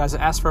to do? You guys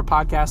asked for a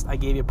podcast. I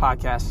gave you a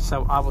podcast.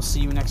 So I will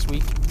see you next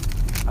week.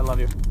 I love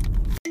you.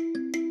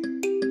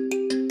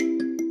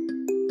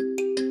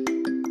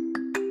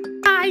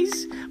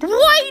 Guys,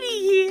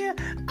 Whitey here,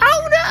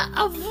 owner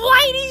of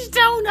Whitey's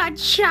Donut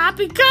Shop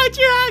in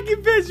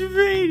Conshohocken,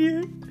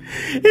 Pennsylvania.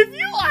 If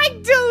you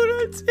like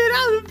donuts and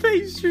other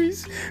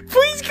pastries,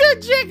 please go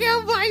check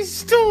out my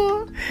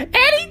store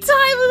any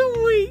time of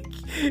the week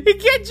and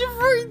get your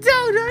free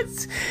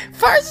donuts.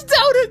 First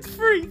donut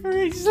free for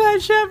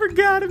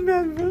 /Abrigada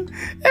member.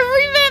 And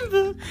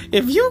remember,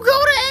 if you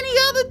go to any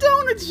other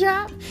donut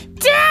shop,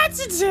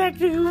 that's a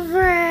technical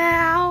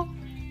foul.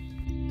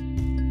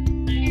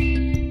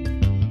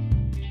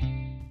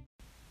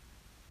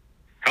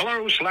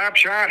 Hello,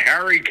 Slapshot.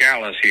 Harry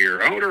Callis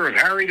here, owner of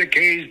Harry the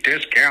K's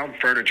Discount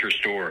Furniture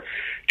Store.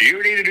 Do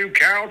you need a new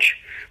couch?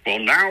 Well,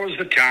 now is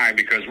the time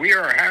because we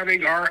are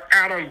having our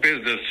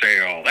out-of-business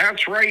sale.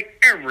 That's right,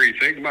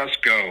 everything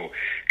must go.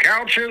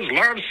 Couches,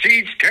 love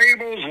seats,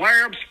 tables,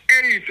 lamps,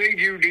 anything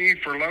you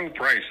need for low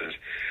prices.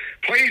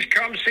 please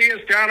come see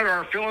us down at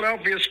our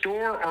Philadelphia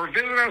store or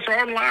visit us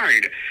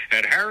online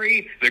at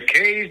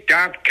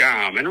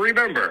harrythecays.com. And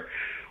remember,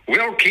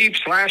 we'll keep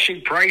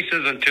slashing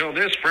prices until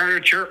this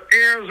furniture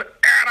is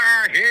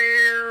out of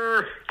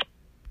here.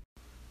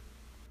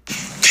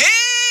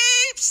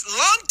 Peeps!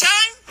 Long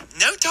time,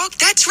 no talk.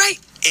 That's right.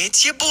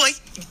 It's your boy,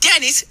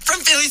 Dennis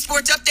from Philly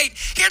Sports Update,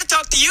 here to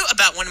talk to you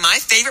about one of my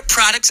favorite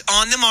products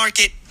on the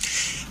market.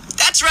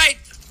 That's right.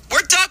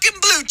 We're talking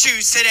Blue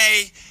Chews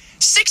today.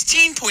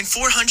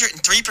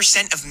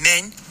 16.403% of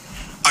men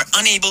are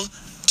unable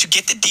to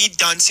get the deed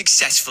done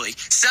successfully.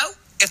 So,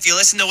 if you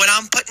listen to what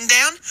I'm putting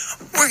down,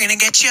 we're going to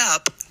get you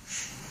up.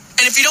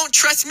 And if you don't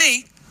trust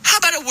me, how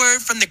about a word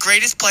from the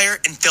greatest player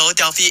in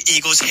Philadelphia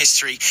Eagles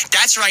history?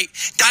 That's right,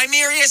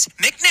 Dimarius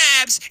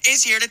McNabbs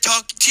is here to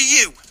talk to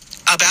you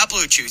about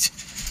Blue Chews.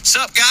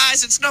 Sup,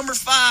 guys? It's number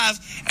 5.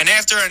 And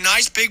after a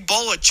nice big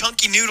bowl of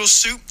chunky noodle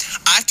soup,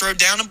 I throw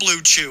down a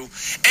Blue Chew.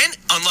 And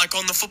unlike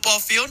on the football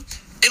field,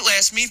 it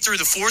lasts me through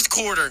the fourth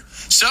quarter.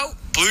 So,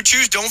 Blue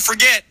Chews, don't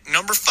forget,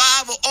 number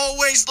 5 will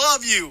always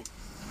love you.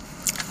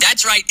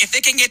 That's right. If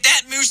it can get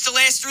that moose to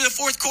last through the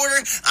fourth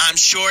quarter, I'm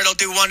sure it'll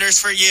do wonders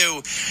for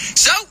you.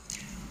 So,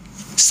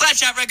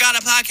 Slapshot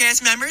Regatta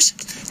Podcast members,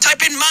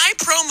 type in my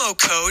promo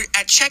code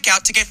at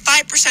checkout to get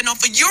 5%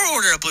 off of your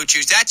order of Blue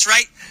Chews. That's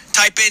right.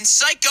 Type in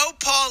Psycho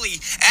Paulie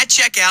at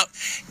checkout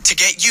to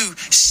get you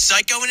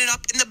psychoing it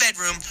up in the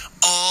bedroom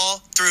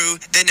all through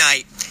the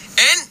night.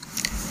 And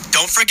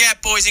don't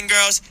forget, boys and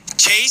girls,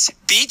 Chase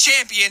be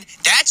champion.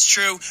 That's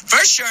true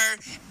for sure.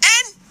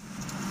 And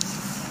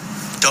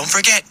don't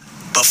forget,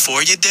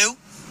 before you do,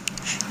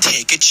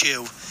 take a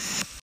chew.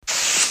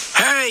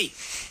 Hey,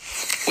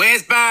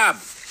 where's Bob?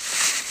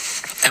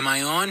 Am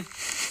I on?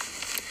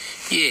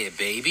 Yeah,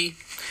 baby.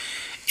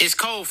 It's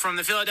Cole from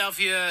the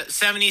Philadelphia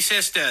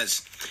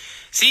 76ers.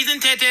 Season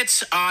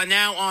tickets are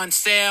now on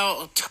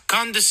sale.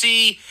 Come to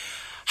see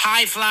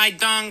High Fly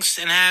Dunks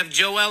and have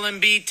Joel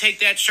Embiid take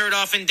that shirt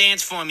off and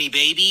dance for me,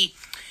 baby.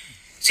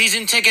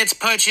 Season tickets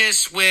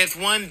purchased with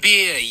 1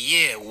 beer.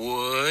 Yeah,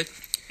 would.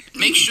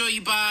 Make sure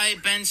you buy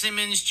Ben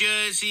Simmons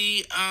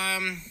jersey.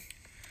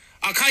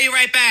 I'll call you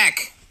right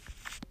back.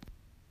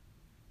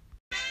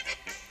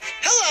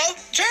 Hello,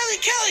 Charlie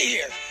Kelly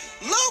here,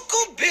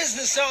 local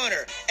business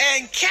owner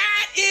and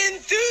cat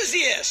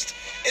enthusiast.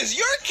 Is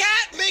your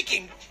cat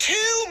making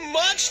too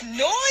much noise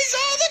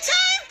all the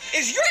time?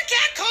 Is your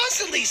cat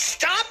constantly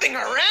stomping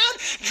around,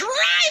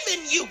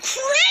 driving you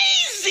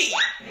crazy?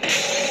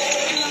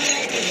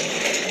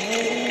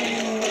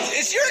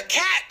 Is your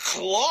cat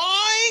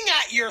clawing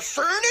at your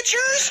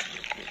furnitures?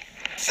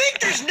 Think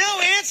there's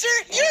no answer?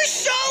 You're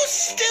so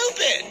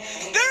stupid.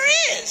 There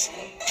is.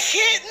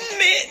 Kitten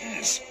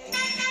mittens.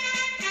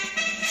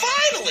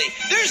 Finally,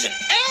 there's an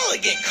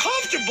elegant,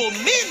 comfortable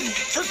mitten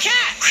for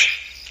cats.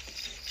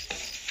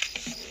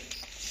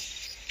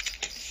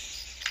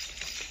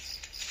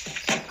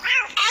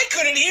 I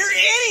couldn't hear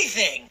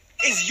anything.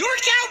 Is your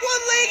cat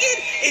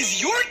one-legged? Is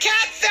your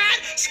cat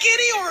fat,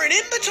 skinny, or an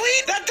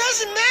in-between? That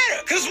doesn't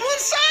matter, because one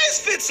size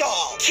fits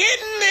all.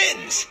 Kitten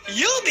mittens.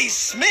 You'll be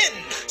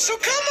smitten. So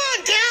come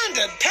on down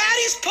to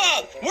Patty's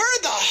Pub. We're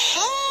the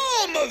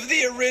home of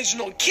the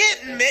original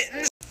kitten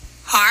mittens.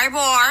 Hi,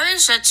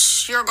 boys.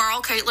 It's your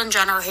girl, Caitlyn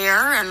Jenner here,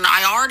 and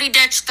I already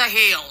ditched the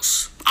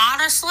heels.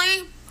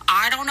 Honestly,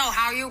 I don't know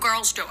how you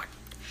girls do it.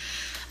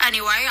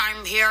 Anyway,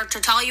 I'm here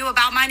to tell you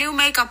about my new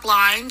makeup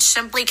line,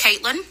 Simply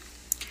Caitlyn.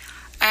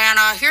 And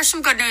here's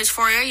some good news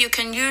for you. You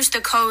can use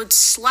the code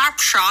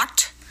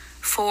SLAPSHOT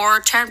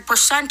for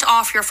 10%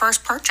 off your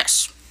first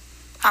purchase.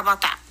 How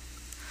about that?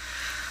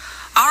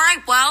 All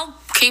right, well,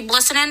 keep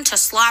listening to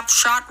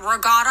Slapshot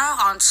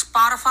Regatta on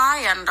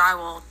Spotify, and I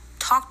will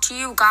talk to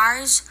you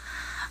guys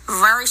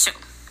very soon.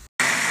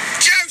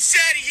 Joe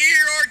said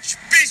here,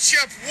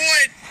 Archbishop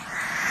Wood.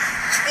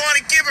 Just want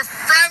to give a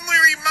friendly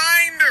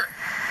reminder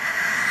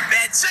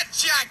that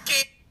such a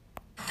game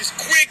is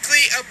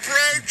quickly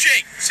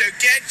approaching. So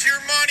get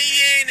your money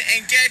in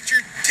and get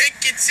your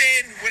tickets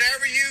in,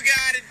 whatever you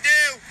got to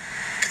do.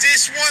 Because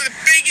this is one of the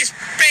biggest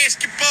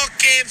basketball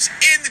camps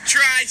in the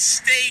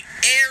tri-state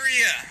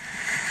area.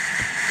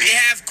 We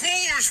have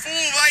coolers full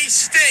of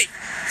iced tea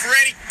for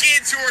any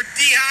kids who are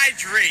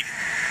dehydrated.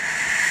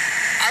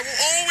 I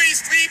will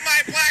always leave my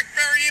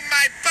BlackBerry in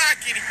my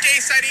pocket in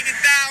case I need to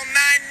dial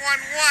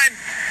 911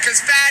 because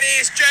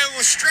fat-ass Joe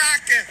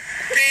Ostraka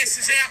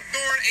passes out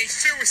during a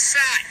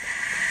suicide.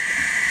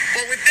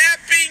 But with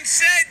that being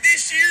said,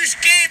 this year's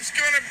game's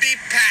going to be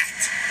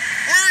packed.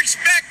 We're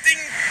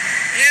expecting,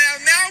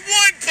 not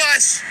one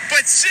bus,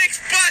 but 6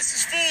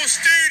 buses full of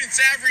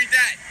students every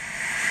day.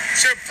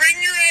 So bring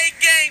your A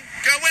game,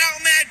 go out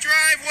in that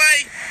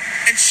driveway,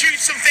 and shoot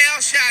some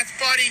foul shots,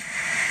 buddy.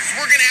 Because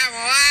we're going to have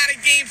a lot of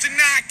games of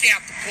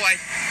knockout to play.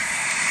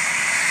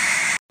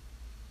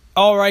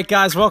 All right,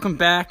 guys, welcome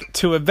back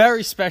to a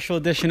very special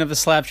edition of the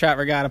Slapshot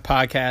Regatta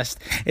podcast.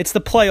 It's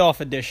the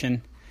playoff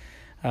edition.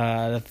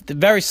 The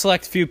very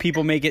select few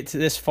people make it to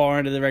this far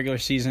into the regular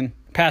season,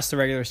 past the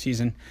regular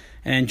season.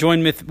 And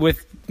join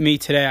with me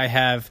today, I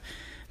have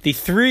the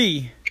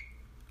 3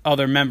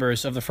 other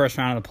members of the first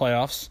round of the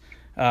playoffs.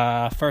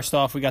 First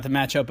off, we got the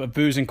matchup of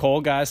Booze and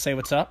Cole. Guys, say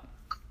what's up.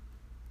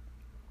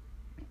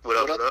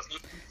 What up?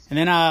 And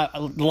then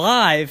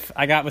live,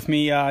 I got with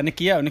me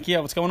Nicky O. Nicky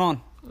O, what's going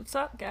on? What's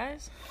up,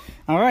 guys?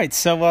 All right,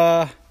 so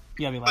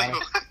you gotta be louder.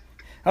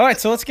 All right,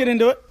 so let's get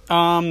into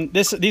it.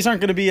 These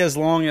aren't going to be as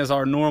long as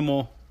our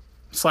normal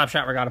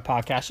Slapshot Regatta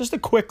podcast. Just a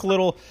quick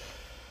little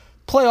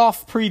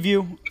playoff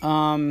preview.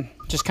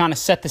 Just kind of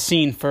set the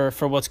scene for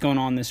what's going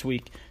on this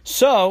week.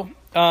 So,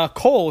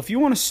 Cole, if you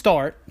want to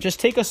start, just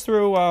take us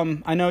through.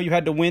 I know you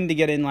had to win to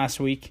get in last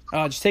week.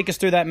 Just take us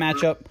through that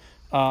matchup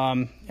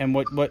and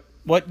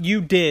what you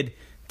did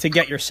to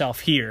get yourself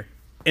here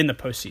in the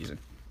postseason.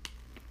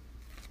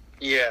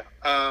 Yeah.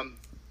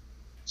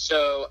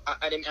 So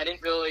I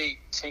didn't really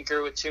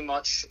tinker with too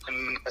much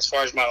as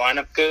far as my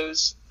lineup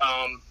goes.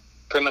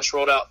 Pretty much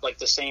rolled out like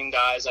the same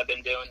guys I've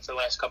been doing for the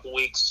last couple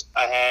weeks.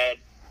 I had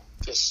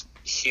just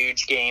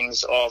huge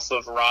games off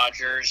of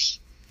Rodgers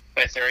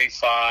by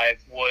 35.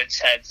 Woods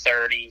had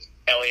 30.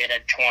 Elliott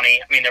had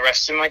 20. I mean, the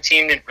rest of my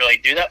team didn't really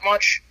do that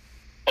much,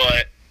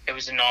 but it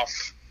was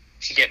enough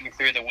to get me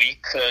through the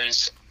week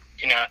because,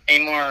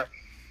 Amar,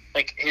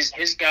 like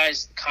his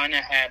guys kind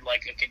of had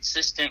like a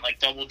consistent like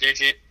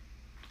double-digit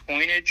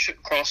pointage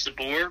across the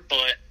board,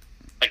 but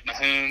like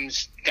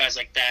Mahomes, guys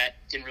like that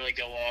didn't really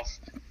go off.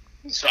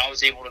 So I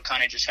was able to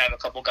kind of just have a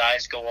couple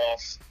guys go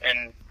off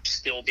and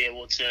still be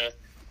able to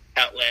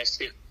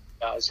outlast it.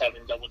 I was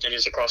having double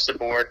digits across the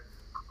board.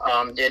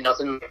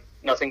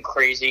 Nothing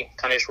crazy.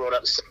 Kind of just rolled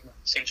out the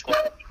same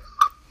squad.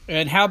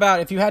 And how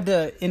about if you had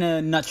to, in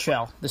a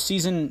nutshell, the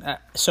season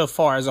so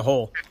far as a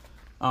whole,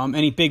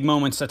 any big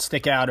moments that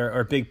stick out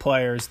or big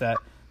players that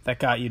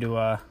got you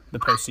to the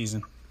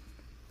postseason?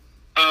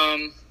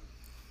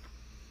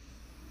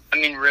 I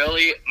mean,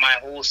 really, my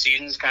whole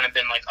season's kind of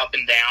been like up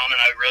and down, and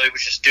I really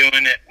was just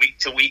doing it week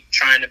to week,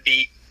 trying to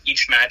beat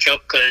each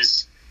matchup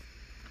because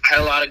I had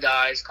a lot of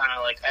guys kind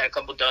of like I had a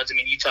couple duds. I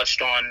mean, you touched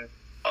on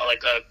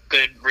like a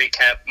good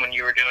recap when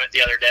you were doing it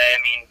the other day.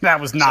 I mean, that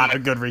was not a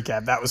good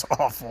recap. That was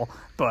awful,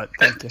 but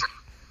thank you.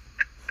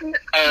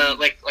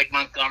 Like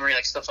Montgomery,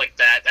 like stuff like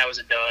that. That was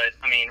a dud.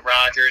 I mean,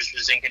 Rodgers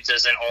was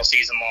inconsistent all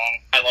season long.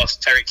 I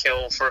lost Tyreek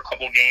Hill for a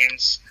couple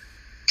games.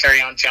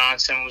 Kerryon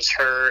Johnson was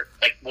hurt.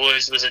 Like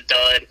Woods was a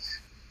dud.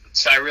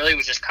 So I really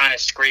was just kind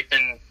of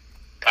scraping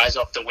guys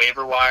off the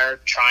waiver wire,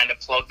 trying to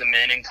plug them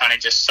in and kind of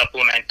just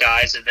supplement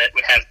guys that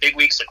would have big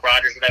weeks. Like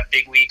Rodgers would have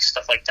big weeks,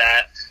 stuff like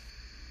that.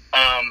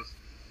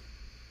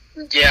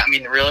 Yeah, I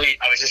mean, really,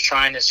 I was just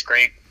trying to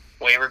scrape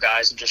waiver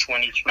guys and just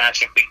win each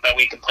matchup week by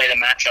week and play the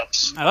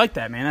matchups. I like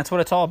that, man. That's what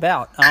it's all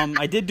about.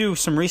 I did do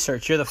some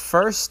research. You're the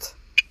first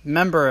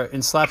member in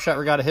Slapshot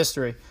Regatta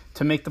history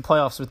to make the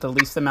playoffs with the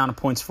least amount of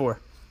points for.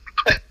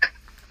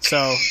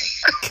 So,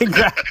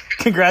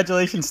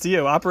 congratulations to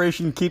you.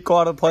 Operation Keep Call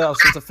out of the playoffs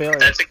was a failure.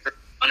 That's a great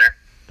honor.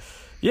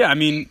 Yeah, I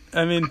mean,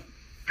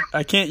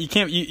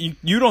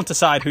 you don't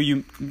decide who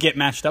you get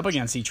matched up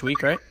against each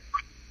week, right?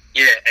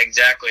 Yeah,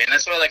 exactly. And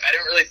that's why, like, I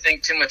didn't really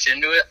think too much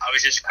into it. I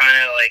was just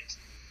kind of, like,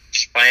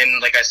 just playing,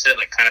 like I said,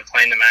 like, kind of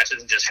playing the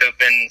matches and just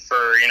hoping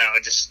for,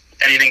 just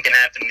anything can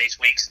happen in these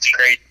weeks. It's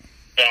great.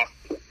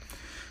 So.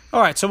 All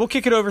right, so we'll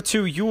kick it over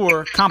to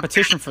your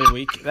competition for the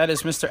week. That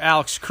is Mr.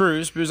 Alex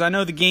Cruz, because I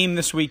know the game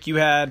this week you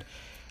had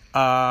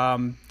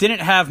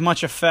didn't have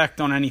much effect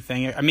on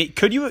anything. I mean,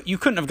 you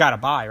couldn't have got a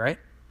bye, right?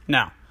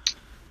 No.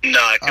 No,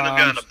 I couldn't have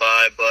gotten a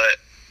bye, but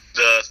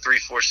the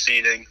 3-4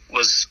 seeding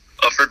was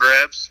up for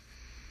grabs.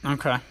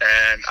 Okay.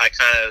 And I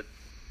kind of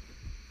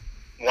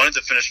wanted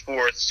to finish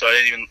fourth, so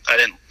I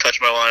didn't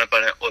touch my lineup. I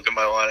didn't look at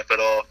my lineup at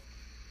all.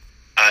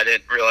 I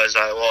didn't realize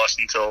I lost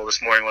until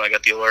this morning when I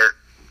got the alert.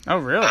 Oh,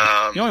 really?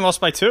 You only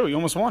lost by 2. You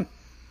almost won.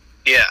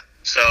 Yeah.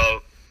 So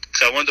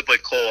I wanted to play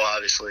Cole,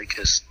 obviously,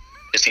 because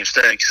his team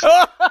stinks.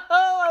 Oh,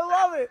 I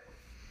love it.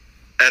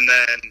 And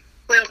then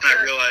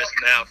I realized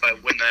now if I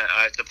win that,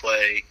 I have to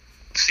play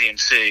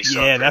CMC.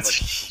 So yeah, that's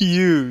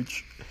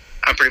huge.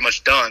 I'm pretty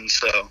much done,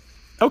 so...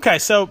 Okay,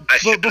 so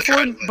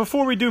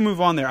before we do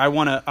move on there, I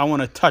want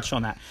to touch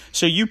on that.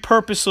 So you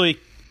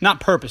not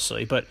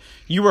purposely, but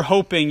you were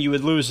hoping you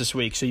would lose this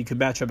week so you could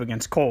match up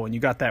against Cole, and you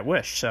got that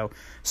wish. So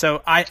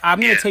I'm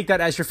going to take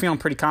that as you're feeling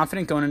pretty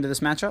confident going into this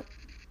matchup?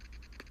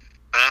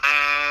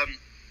 I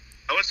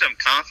wouldn't say I'm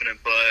confident,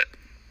 but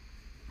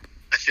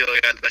I feel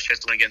like I have the best chance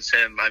to win against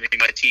him. I mean,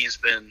 my team's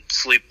been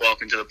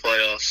sleepwalking to the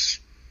playoffs.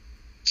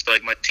 It's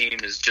like my team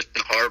has just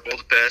been horrible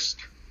the past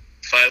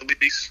 5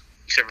 weeks,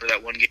 except for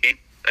that one game.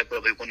 I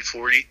put like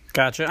 140.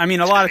 Gotcha. I mean,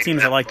 a lot of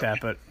teams are like that,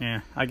 but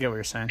yeah, I get what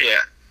you're saying. Yeah.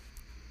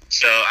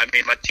 So, I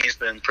mean, my team's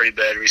been pretty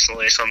bad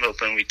recently, so I'm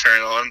hoping we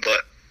turn on,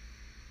 but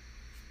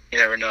you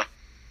never know.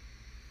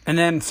 And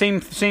then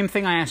same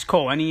thing I asked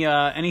Cole.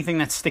 Anything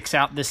that sticks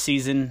out this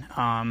season?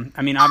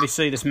 I mean,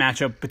 obviously this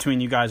matchup between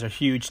you guys are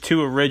huge.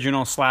 2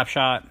 original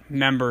Slapshot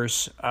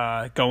members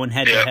going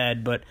head to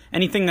head, but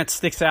anything that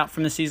sticks out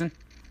from the season?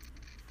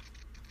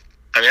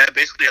 I mean, I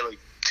basically had like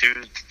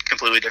 2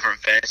 completely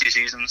different fantasy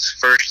seasons.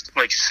 First,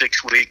 like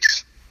 6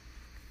 weeks.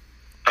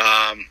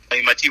 I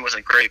mean, my team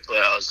wasn't great, but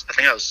I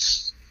think I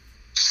was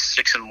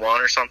 6-1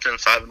 or something,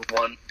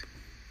 5-1,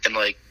 and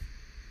like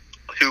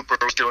Hooper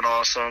was doing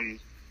awesome.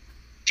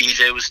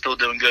 DJ was still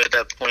doing good at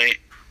that point.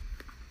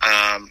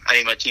 I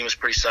mean, my team was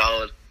pretty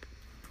solid,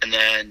 and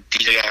then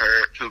DJ got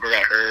hurt, Hooper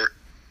got hurt,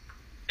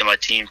 and my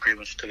team pretty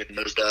much took a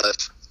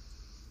nosedive.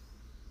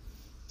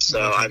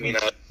 So I mean,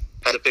 I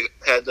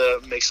had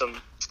to make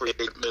some free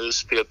agent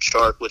moves, pick up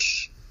Shark,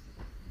 which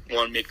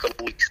won me a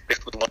couple weeks,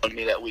 basically won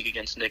me that week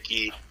against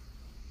Nikki.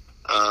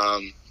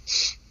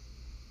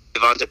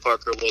 Devontae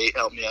Parker late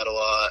helped me out a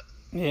lot.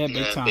 Yeah,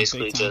 big time.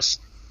 Basically, big time.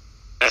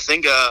 I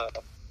think I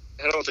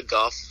head on to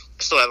Goff.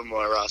 I still have him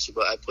on my roster,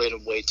 but I played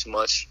him way too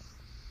much.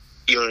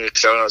 Even in the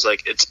show, I was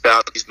like, he's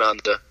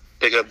bound to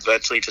pick it up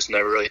eventually. It just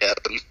never really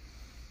happened.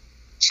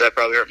 So that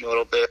probably hurt me a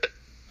little bit.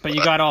 But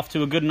you got off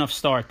to a good enough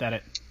start that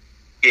it.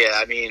 Yeah,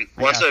 I mean,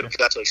 once I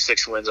got to like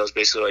 6 wins, I was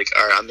basically like,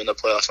 all right, I'm in the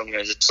playoffs. I'm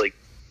going to just like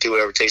do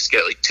whatever it takes to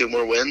get like 2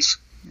 more wins.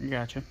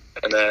 Gotcha.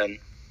 And then,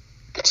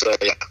 so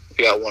yeah,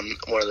 we got one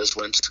of those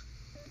wins.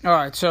 All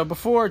right, so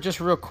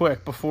real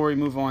quick, before we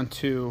move on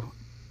to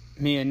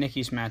me and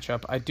Nikki's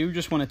matchup, I do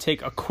just want to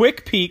take a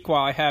quick peek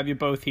while I have you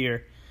both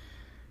here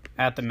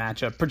at the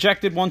matchup.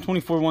 Projected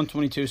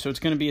 124-122, so it's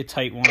going to be a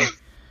tight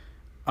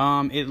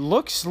one. It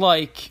looks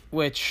like,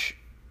 which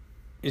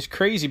is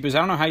crazy because I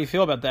don't know how you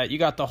feel about that. You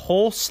got the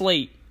whole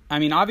slate. I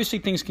mean, obviously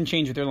things can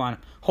change with their lineup.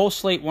 Whole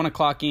slate, 1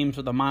 o'clock games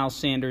with the Miles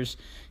Sanders,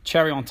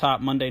 cherry on top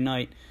Monday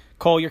night.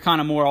 Cole, you're kind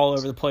of more all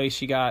over the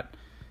place. You got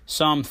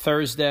some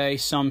Thursday,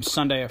 some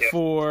Sunday at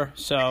 4,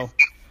 so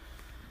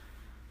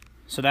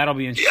that'll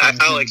be interesting. Yeah,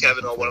 I like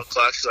having all 1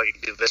 o'clock so I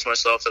can convince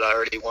myself that I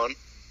already won.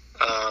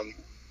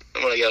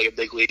 When I get like a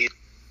big lead,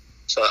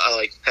 so I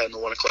like having the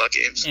 1 o'clock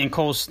games. And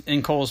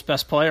Cole's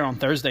best player on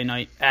Thursday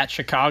night at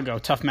Chicago.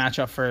 Tough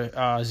matchup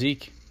for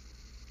Zeke.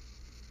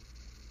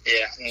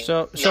 Yeah.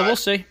 So we'll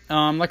see.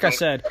 Like I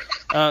said,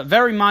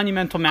 very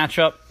monumental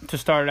matchup to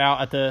start it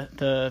out at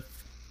the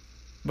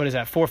what is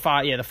that,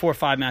 4-5? Yeah, the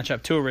 4-5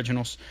 matchup, 2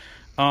 originals.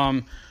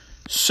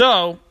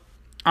 So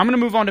I'm going to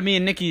move on to me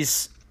and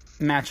Nikki's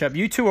matchup.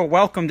 You two are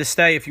welcome to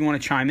stay if you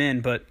want to chime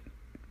in, but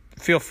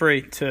feel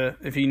free to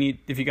if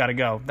you got to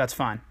go. That's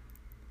fine.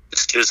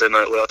 It's Tuesday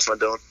night. What else am I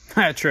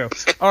doing? True.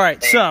 All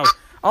right, so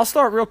I'll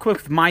start real quick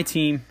with my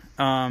team,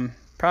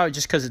 probably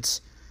just because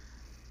it's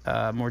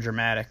more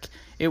dramatic.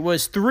 It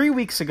was 3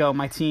 weeks ago,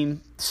 my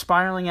team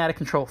spiraling out of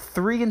control,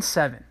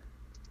 3-7.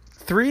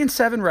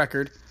 3-7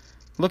 record.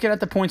 Looking at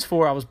the points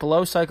for, I was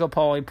below Psycho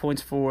Pauly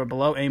points for,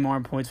 below Amar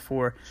points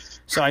for.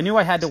 So I knew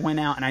I had to win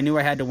out, and I knew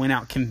I had to win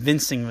out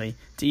convincingly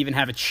to even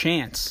have a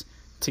chance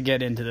to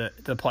get into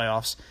the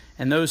playoffs.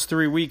 And those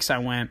 3 weeks I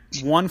went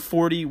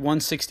 140,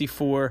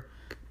 164,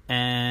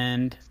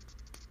 and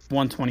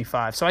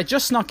 125. So I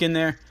just snuck in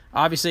there.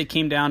 Obviously, it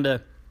came down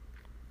to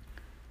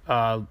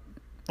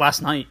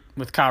last night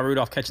with Kyle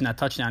Rudolph catching that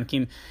touchdown.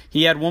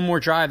 He had one more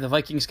drive. The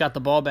Vikings got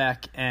the ball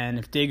back, and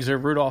if Diggs or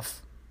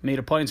Rudolph made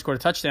a play and scored a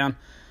touchdown,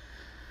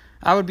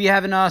 I would be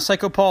having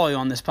Psycho Pauly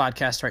on this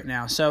podcast right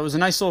now. So it was a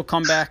nice little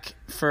comeback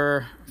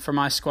for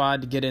my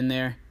squad to get in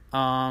there.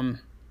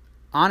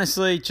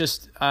 Honestly,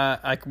 just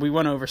we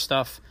went over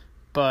stuff,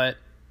 but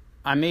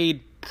I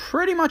made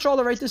pretty much all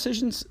the right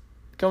decisions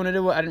going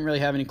into it. I didn't really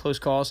have any close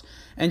calls.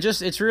 And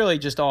it's really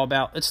just all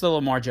about, it's the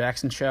Lamar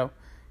Jackson show.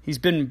 He's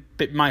been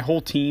my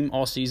whole team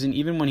all season.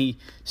 Even when he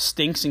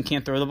stinks and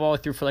can't throw the ball,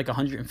 he threw for like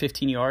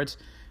 115 yards.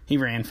 He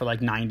ran for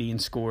like 90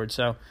 and scored.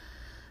 So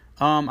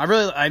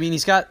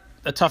he's got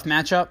a tough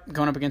matchup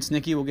going up against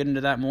Nikki. We'll get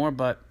into that more,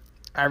 but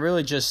I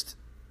really just,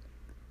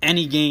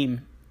 any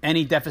game,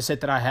 any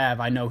deficit that I have,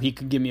 I know he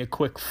could give me a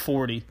quick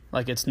 40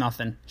 like it's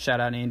nothing. Shout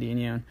out Andy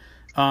and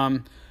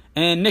Yoon.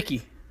 And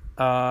Nikki,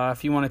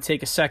 if you want to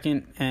take a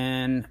second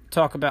and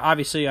talk about,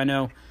 obviously I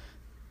know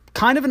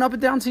kind of an up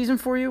and down season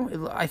for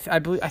you. I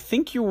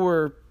think you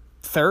were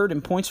third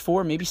in points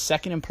for, maybe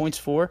second in points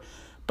for,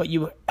 but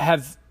you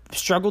have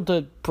struggled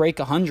to break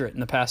 100 in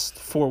the past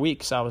 4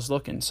 weeks. I was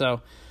looking,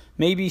 so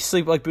maybe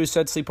like Booze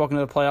said, sleepwalking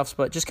to the playoffs,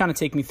 but just kind of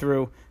take me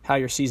through how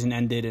your season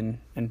ended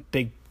and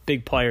big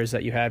players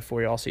that you had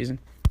for you all season.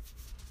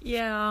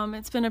 Yeah,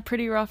 it's been a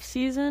pretty rough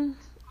season.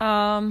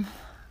 I'm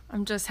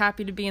just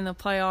happy to be in the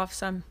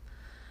playoffs.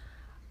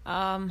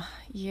 I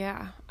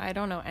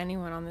don't know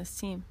anyone on this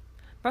team.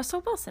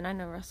 Russell Wilson, I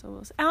know Russell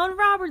Wilson. Allen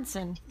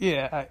Robertson.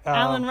 Yeah.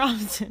 Allen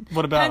Robinson.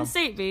 What about Penn him?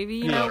 State, baby.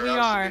 You know we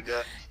are.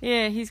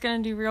 Yeah, he's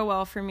going to do real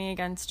well for me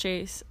against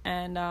Chase.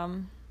 And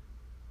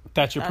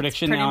that's your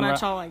prediction? Pretty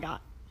much all I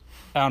got.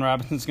 Allen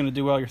Robinson's going to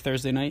do well your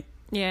Thursday night?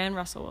 Yeah, and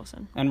Russell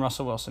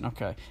Wilson.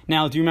 Okay.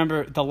 Now, do you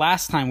remember the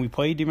last time we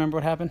played? Do you remember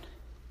what happened?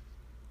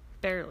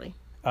 Barely.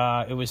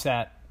 It was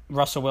that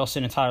Russell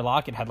Wilson and Tyler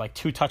Lockett had like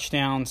 2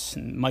 touchdowns,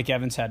 and Mike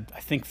Evans had, I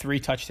think, 3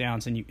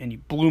 touchdowns, and you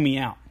blew me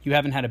out. You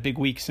haven't had a big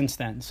week since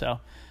then, so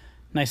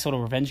nice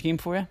little revenge game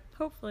for you.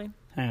 Hopefully.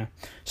 Yeah.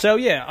 So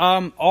yeah,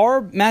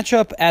 our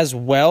matchup as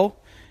well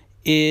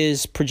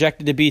is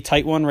projected to be a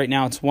tight one. Right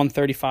now, it's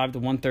 135 to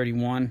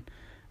 131.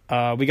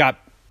 We got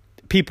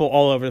people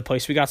all over the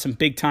place. We got some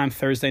big time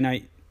Thursday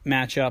night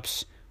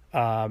matchups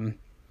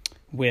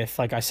with,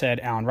 like I said,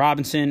 Allen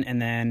Robinson,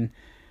 and then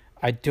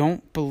I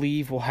don't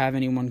believe we'll have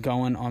anyone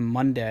going on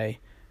Monday.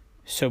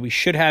 So we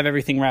should have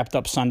everything wrapped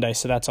up Sunday,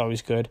 so that's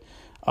always good.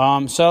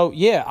 So,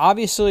 yeah,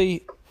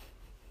 obviously,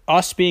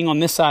 us being on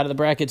this side of the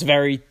bracket's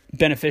very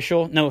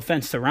beneficial. No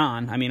offense to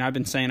Ron. I mean, I've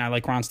been saying I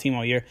like Ron's team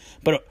all year.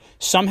 But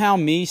somehow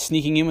me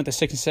sneaking in with a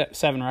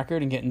 6-7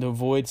 record and getting to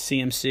avoid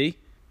CMC,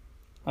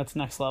 that's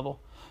next level.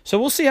 So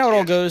we'll see how it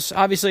all goes.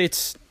 Obviously,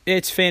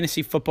 it's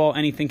fantasy football.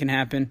 Anything can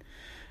happen.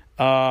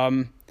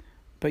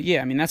 But,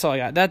 yeah, I mean, that's all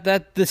I got.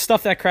 The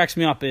stuff that cracks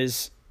me up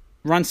is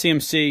Run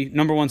CMC,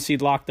 number 1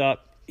 seed locked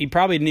up. He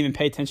probably didn't even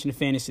pay attention to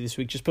fantasy this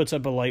week. Just puts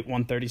up a light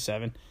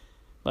 137.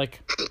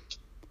 Like,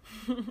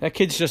 that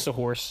kid's just a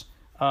horse.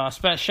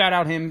 Shout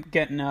out him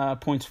getting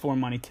points for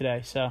money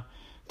today. So,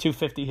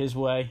 $250 his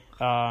way.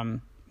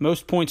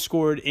 Most points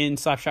scored in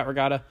Slapshot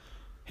Regatta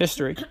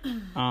history.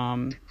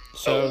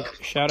 So,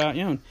 shout out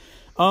Yon.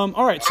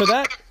 All right, so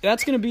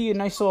that's going to be a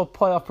nice little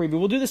playoff preview.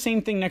 We'll do the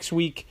same thing next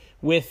week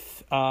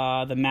with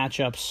the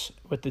matchups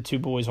with the two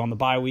boys on the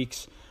bye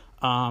weeks.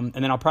 And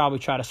then I'll probably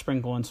try to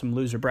sprinkle in some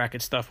loser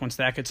bracket stuff once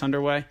that gets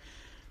underway.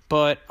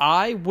 But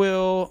I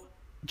will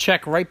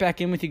check right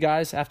back in with you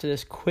guys after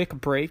this quick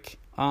break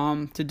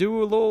to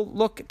do a little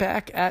look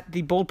back at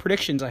the bold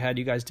predictions I had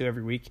you guys do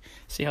every week,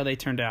 see how they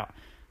turned out.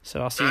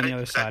 So I'll see you on the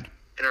other side.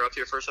 Interrupt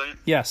here for a second?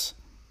 Yes.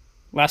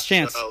 Last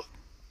chance. So,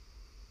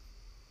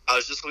 I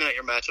was just looking at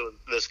your matchup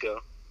with Visco.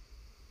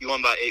 You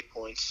won by 8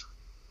 points.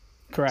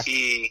 Correct.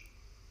 He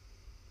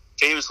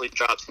famously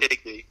dropped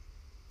Higbee.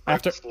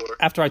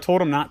 After I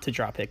told him not to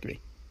drop Higbee.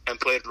 And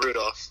played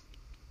Rudolph.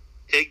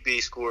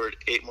 Higbee scored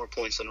 8 more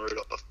points than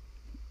Rudolph.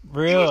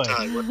 Really?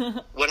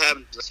 What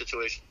happened in the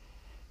situation?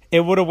 It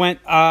would have went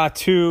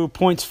 2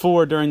 points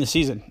for during the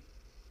season.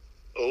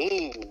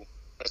 Oh,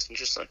 that's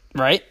interesting.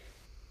 Right?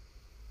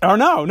 Or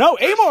no,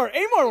 Amor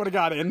would have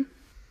got in.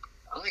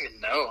 I don't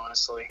even know,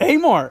 honestly.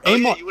 Amor.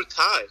 Yeah, you would have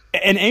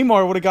tied. And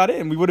Amor would have got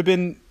in. We would have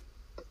been.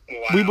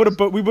 Wow. We would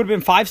have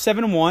been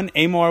 5-7-1.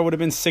 Amor would have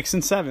been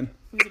 6-7.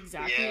 It was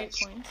exactly 8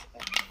 points.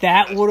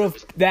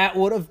 That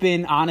would have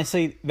been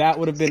honestly. That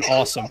would have been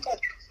awesome.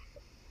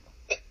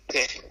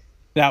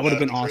 That would have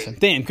been awesome.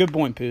 Damn, good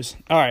point, Booze.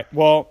 All right,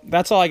 well,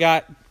 that's all I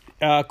got.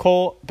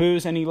 Cole,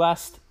 Booze, any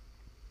last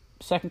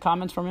second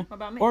comments from you? What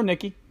about me? Or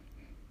Nikki?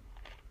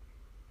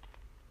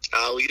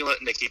 We can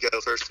let Nikki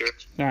go first here.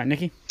 All right,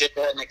 Nikki.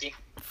 Go ahead, Nikki.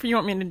 You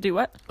want me to do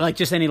what? Like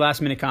just any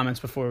last minute comments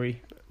before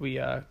we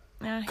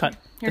cut.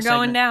 You're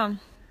going down.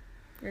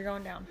 You're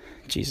going down.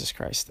 Jesus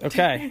Christ.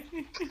 Okay.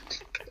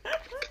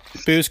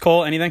 Booze,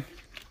 Cole, anything?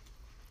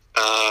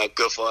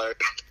 Go Flyers.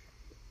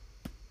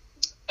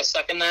 I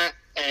second that,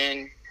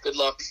 and good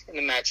luck in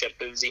the matchup,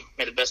 Boozy.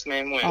 May the best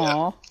man win.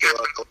 Aw. Good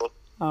luck, Cole.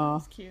 Aw.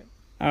 It's cute.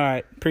 All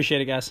right.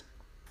 Appreciate it, guys.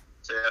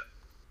 See ya.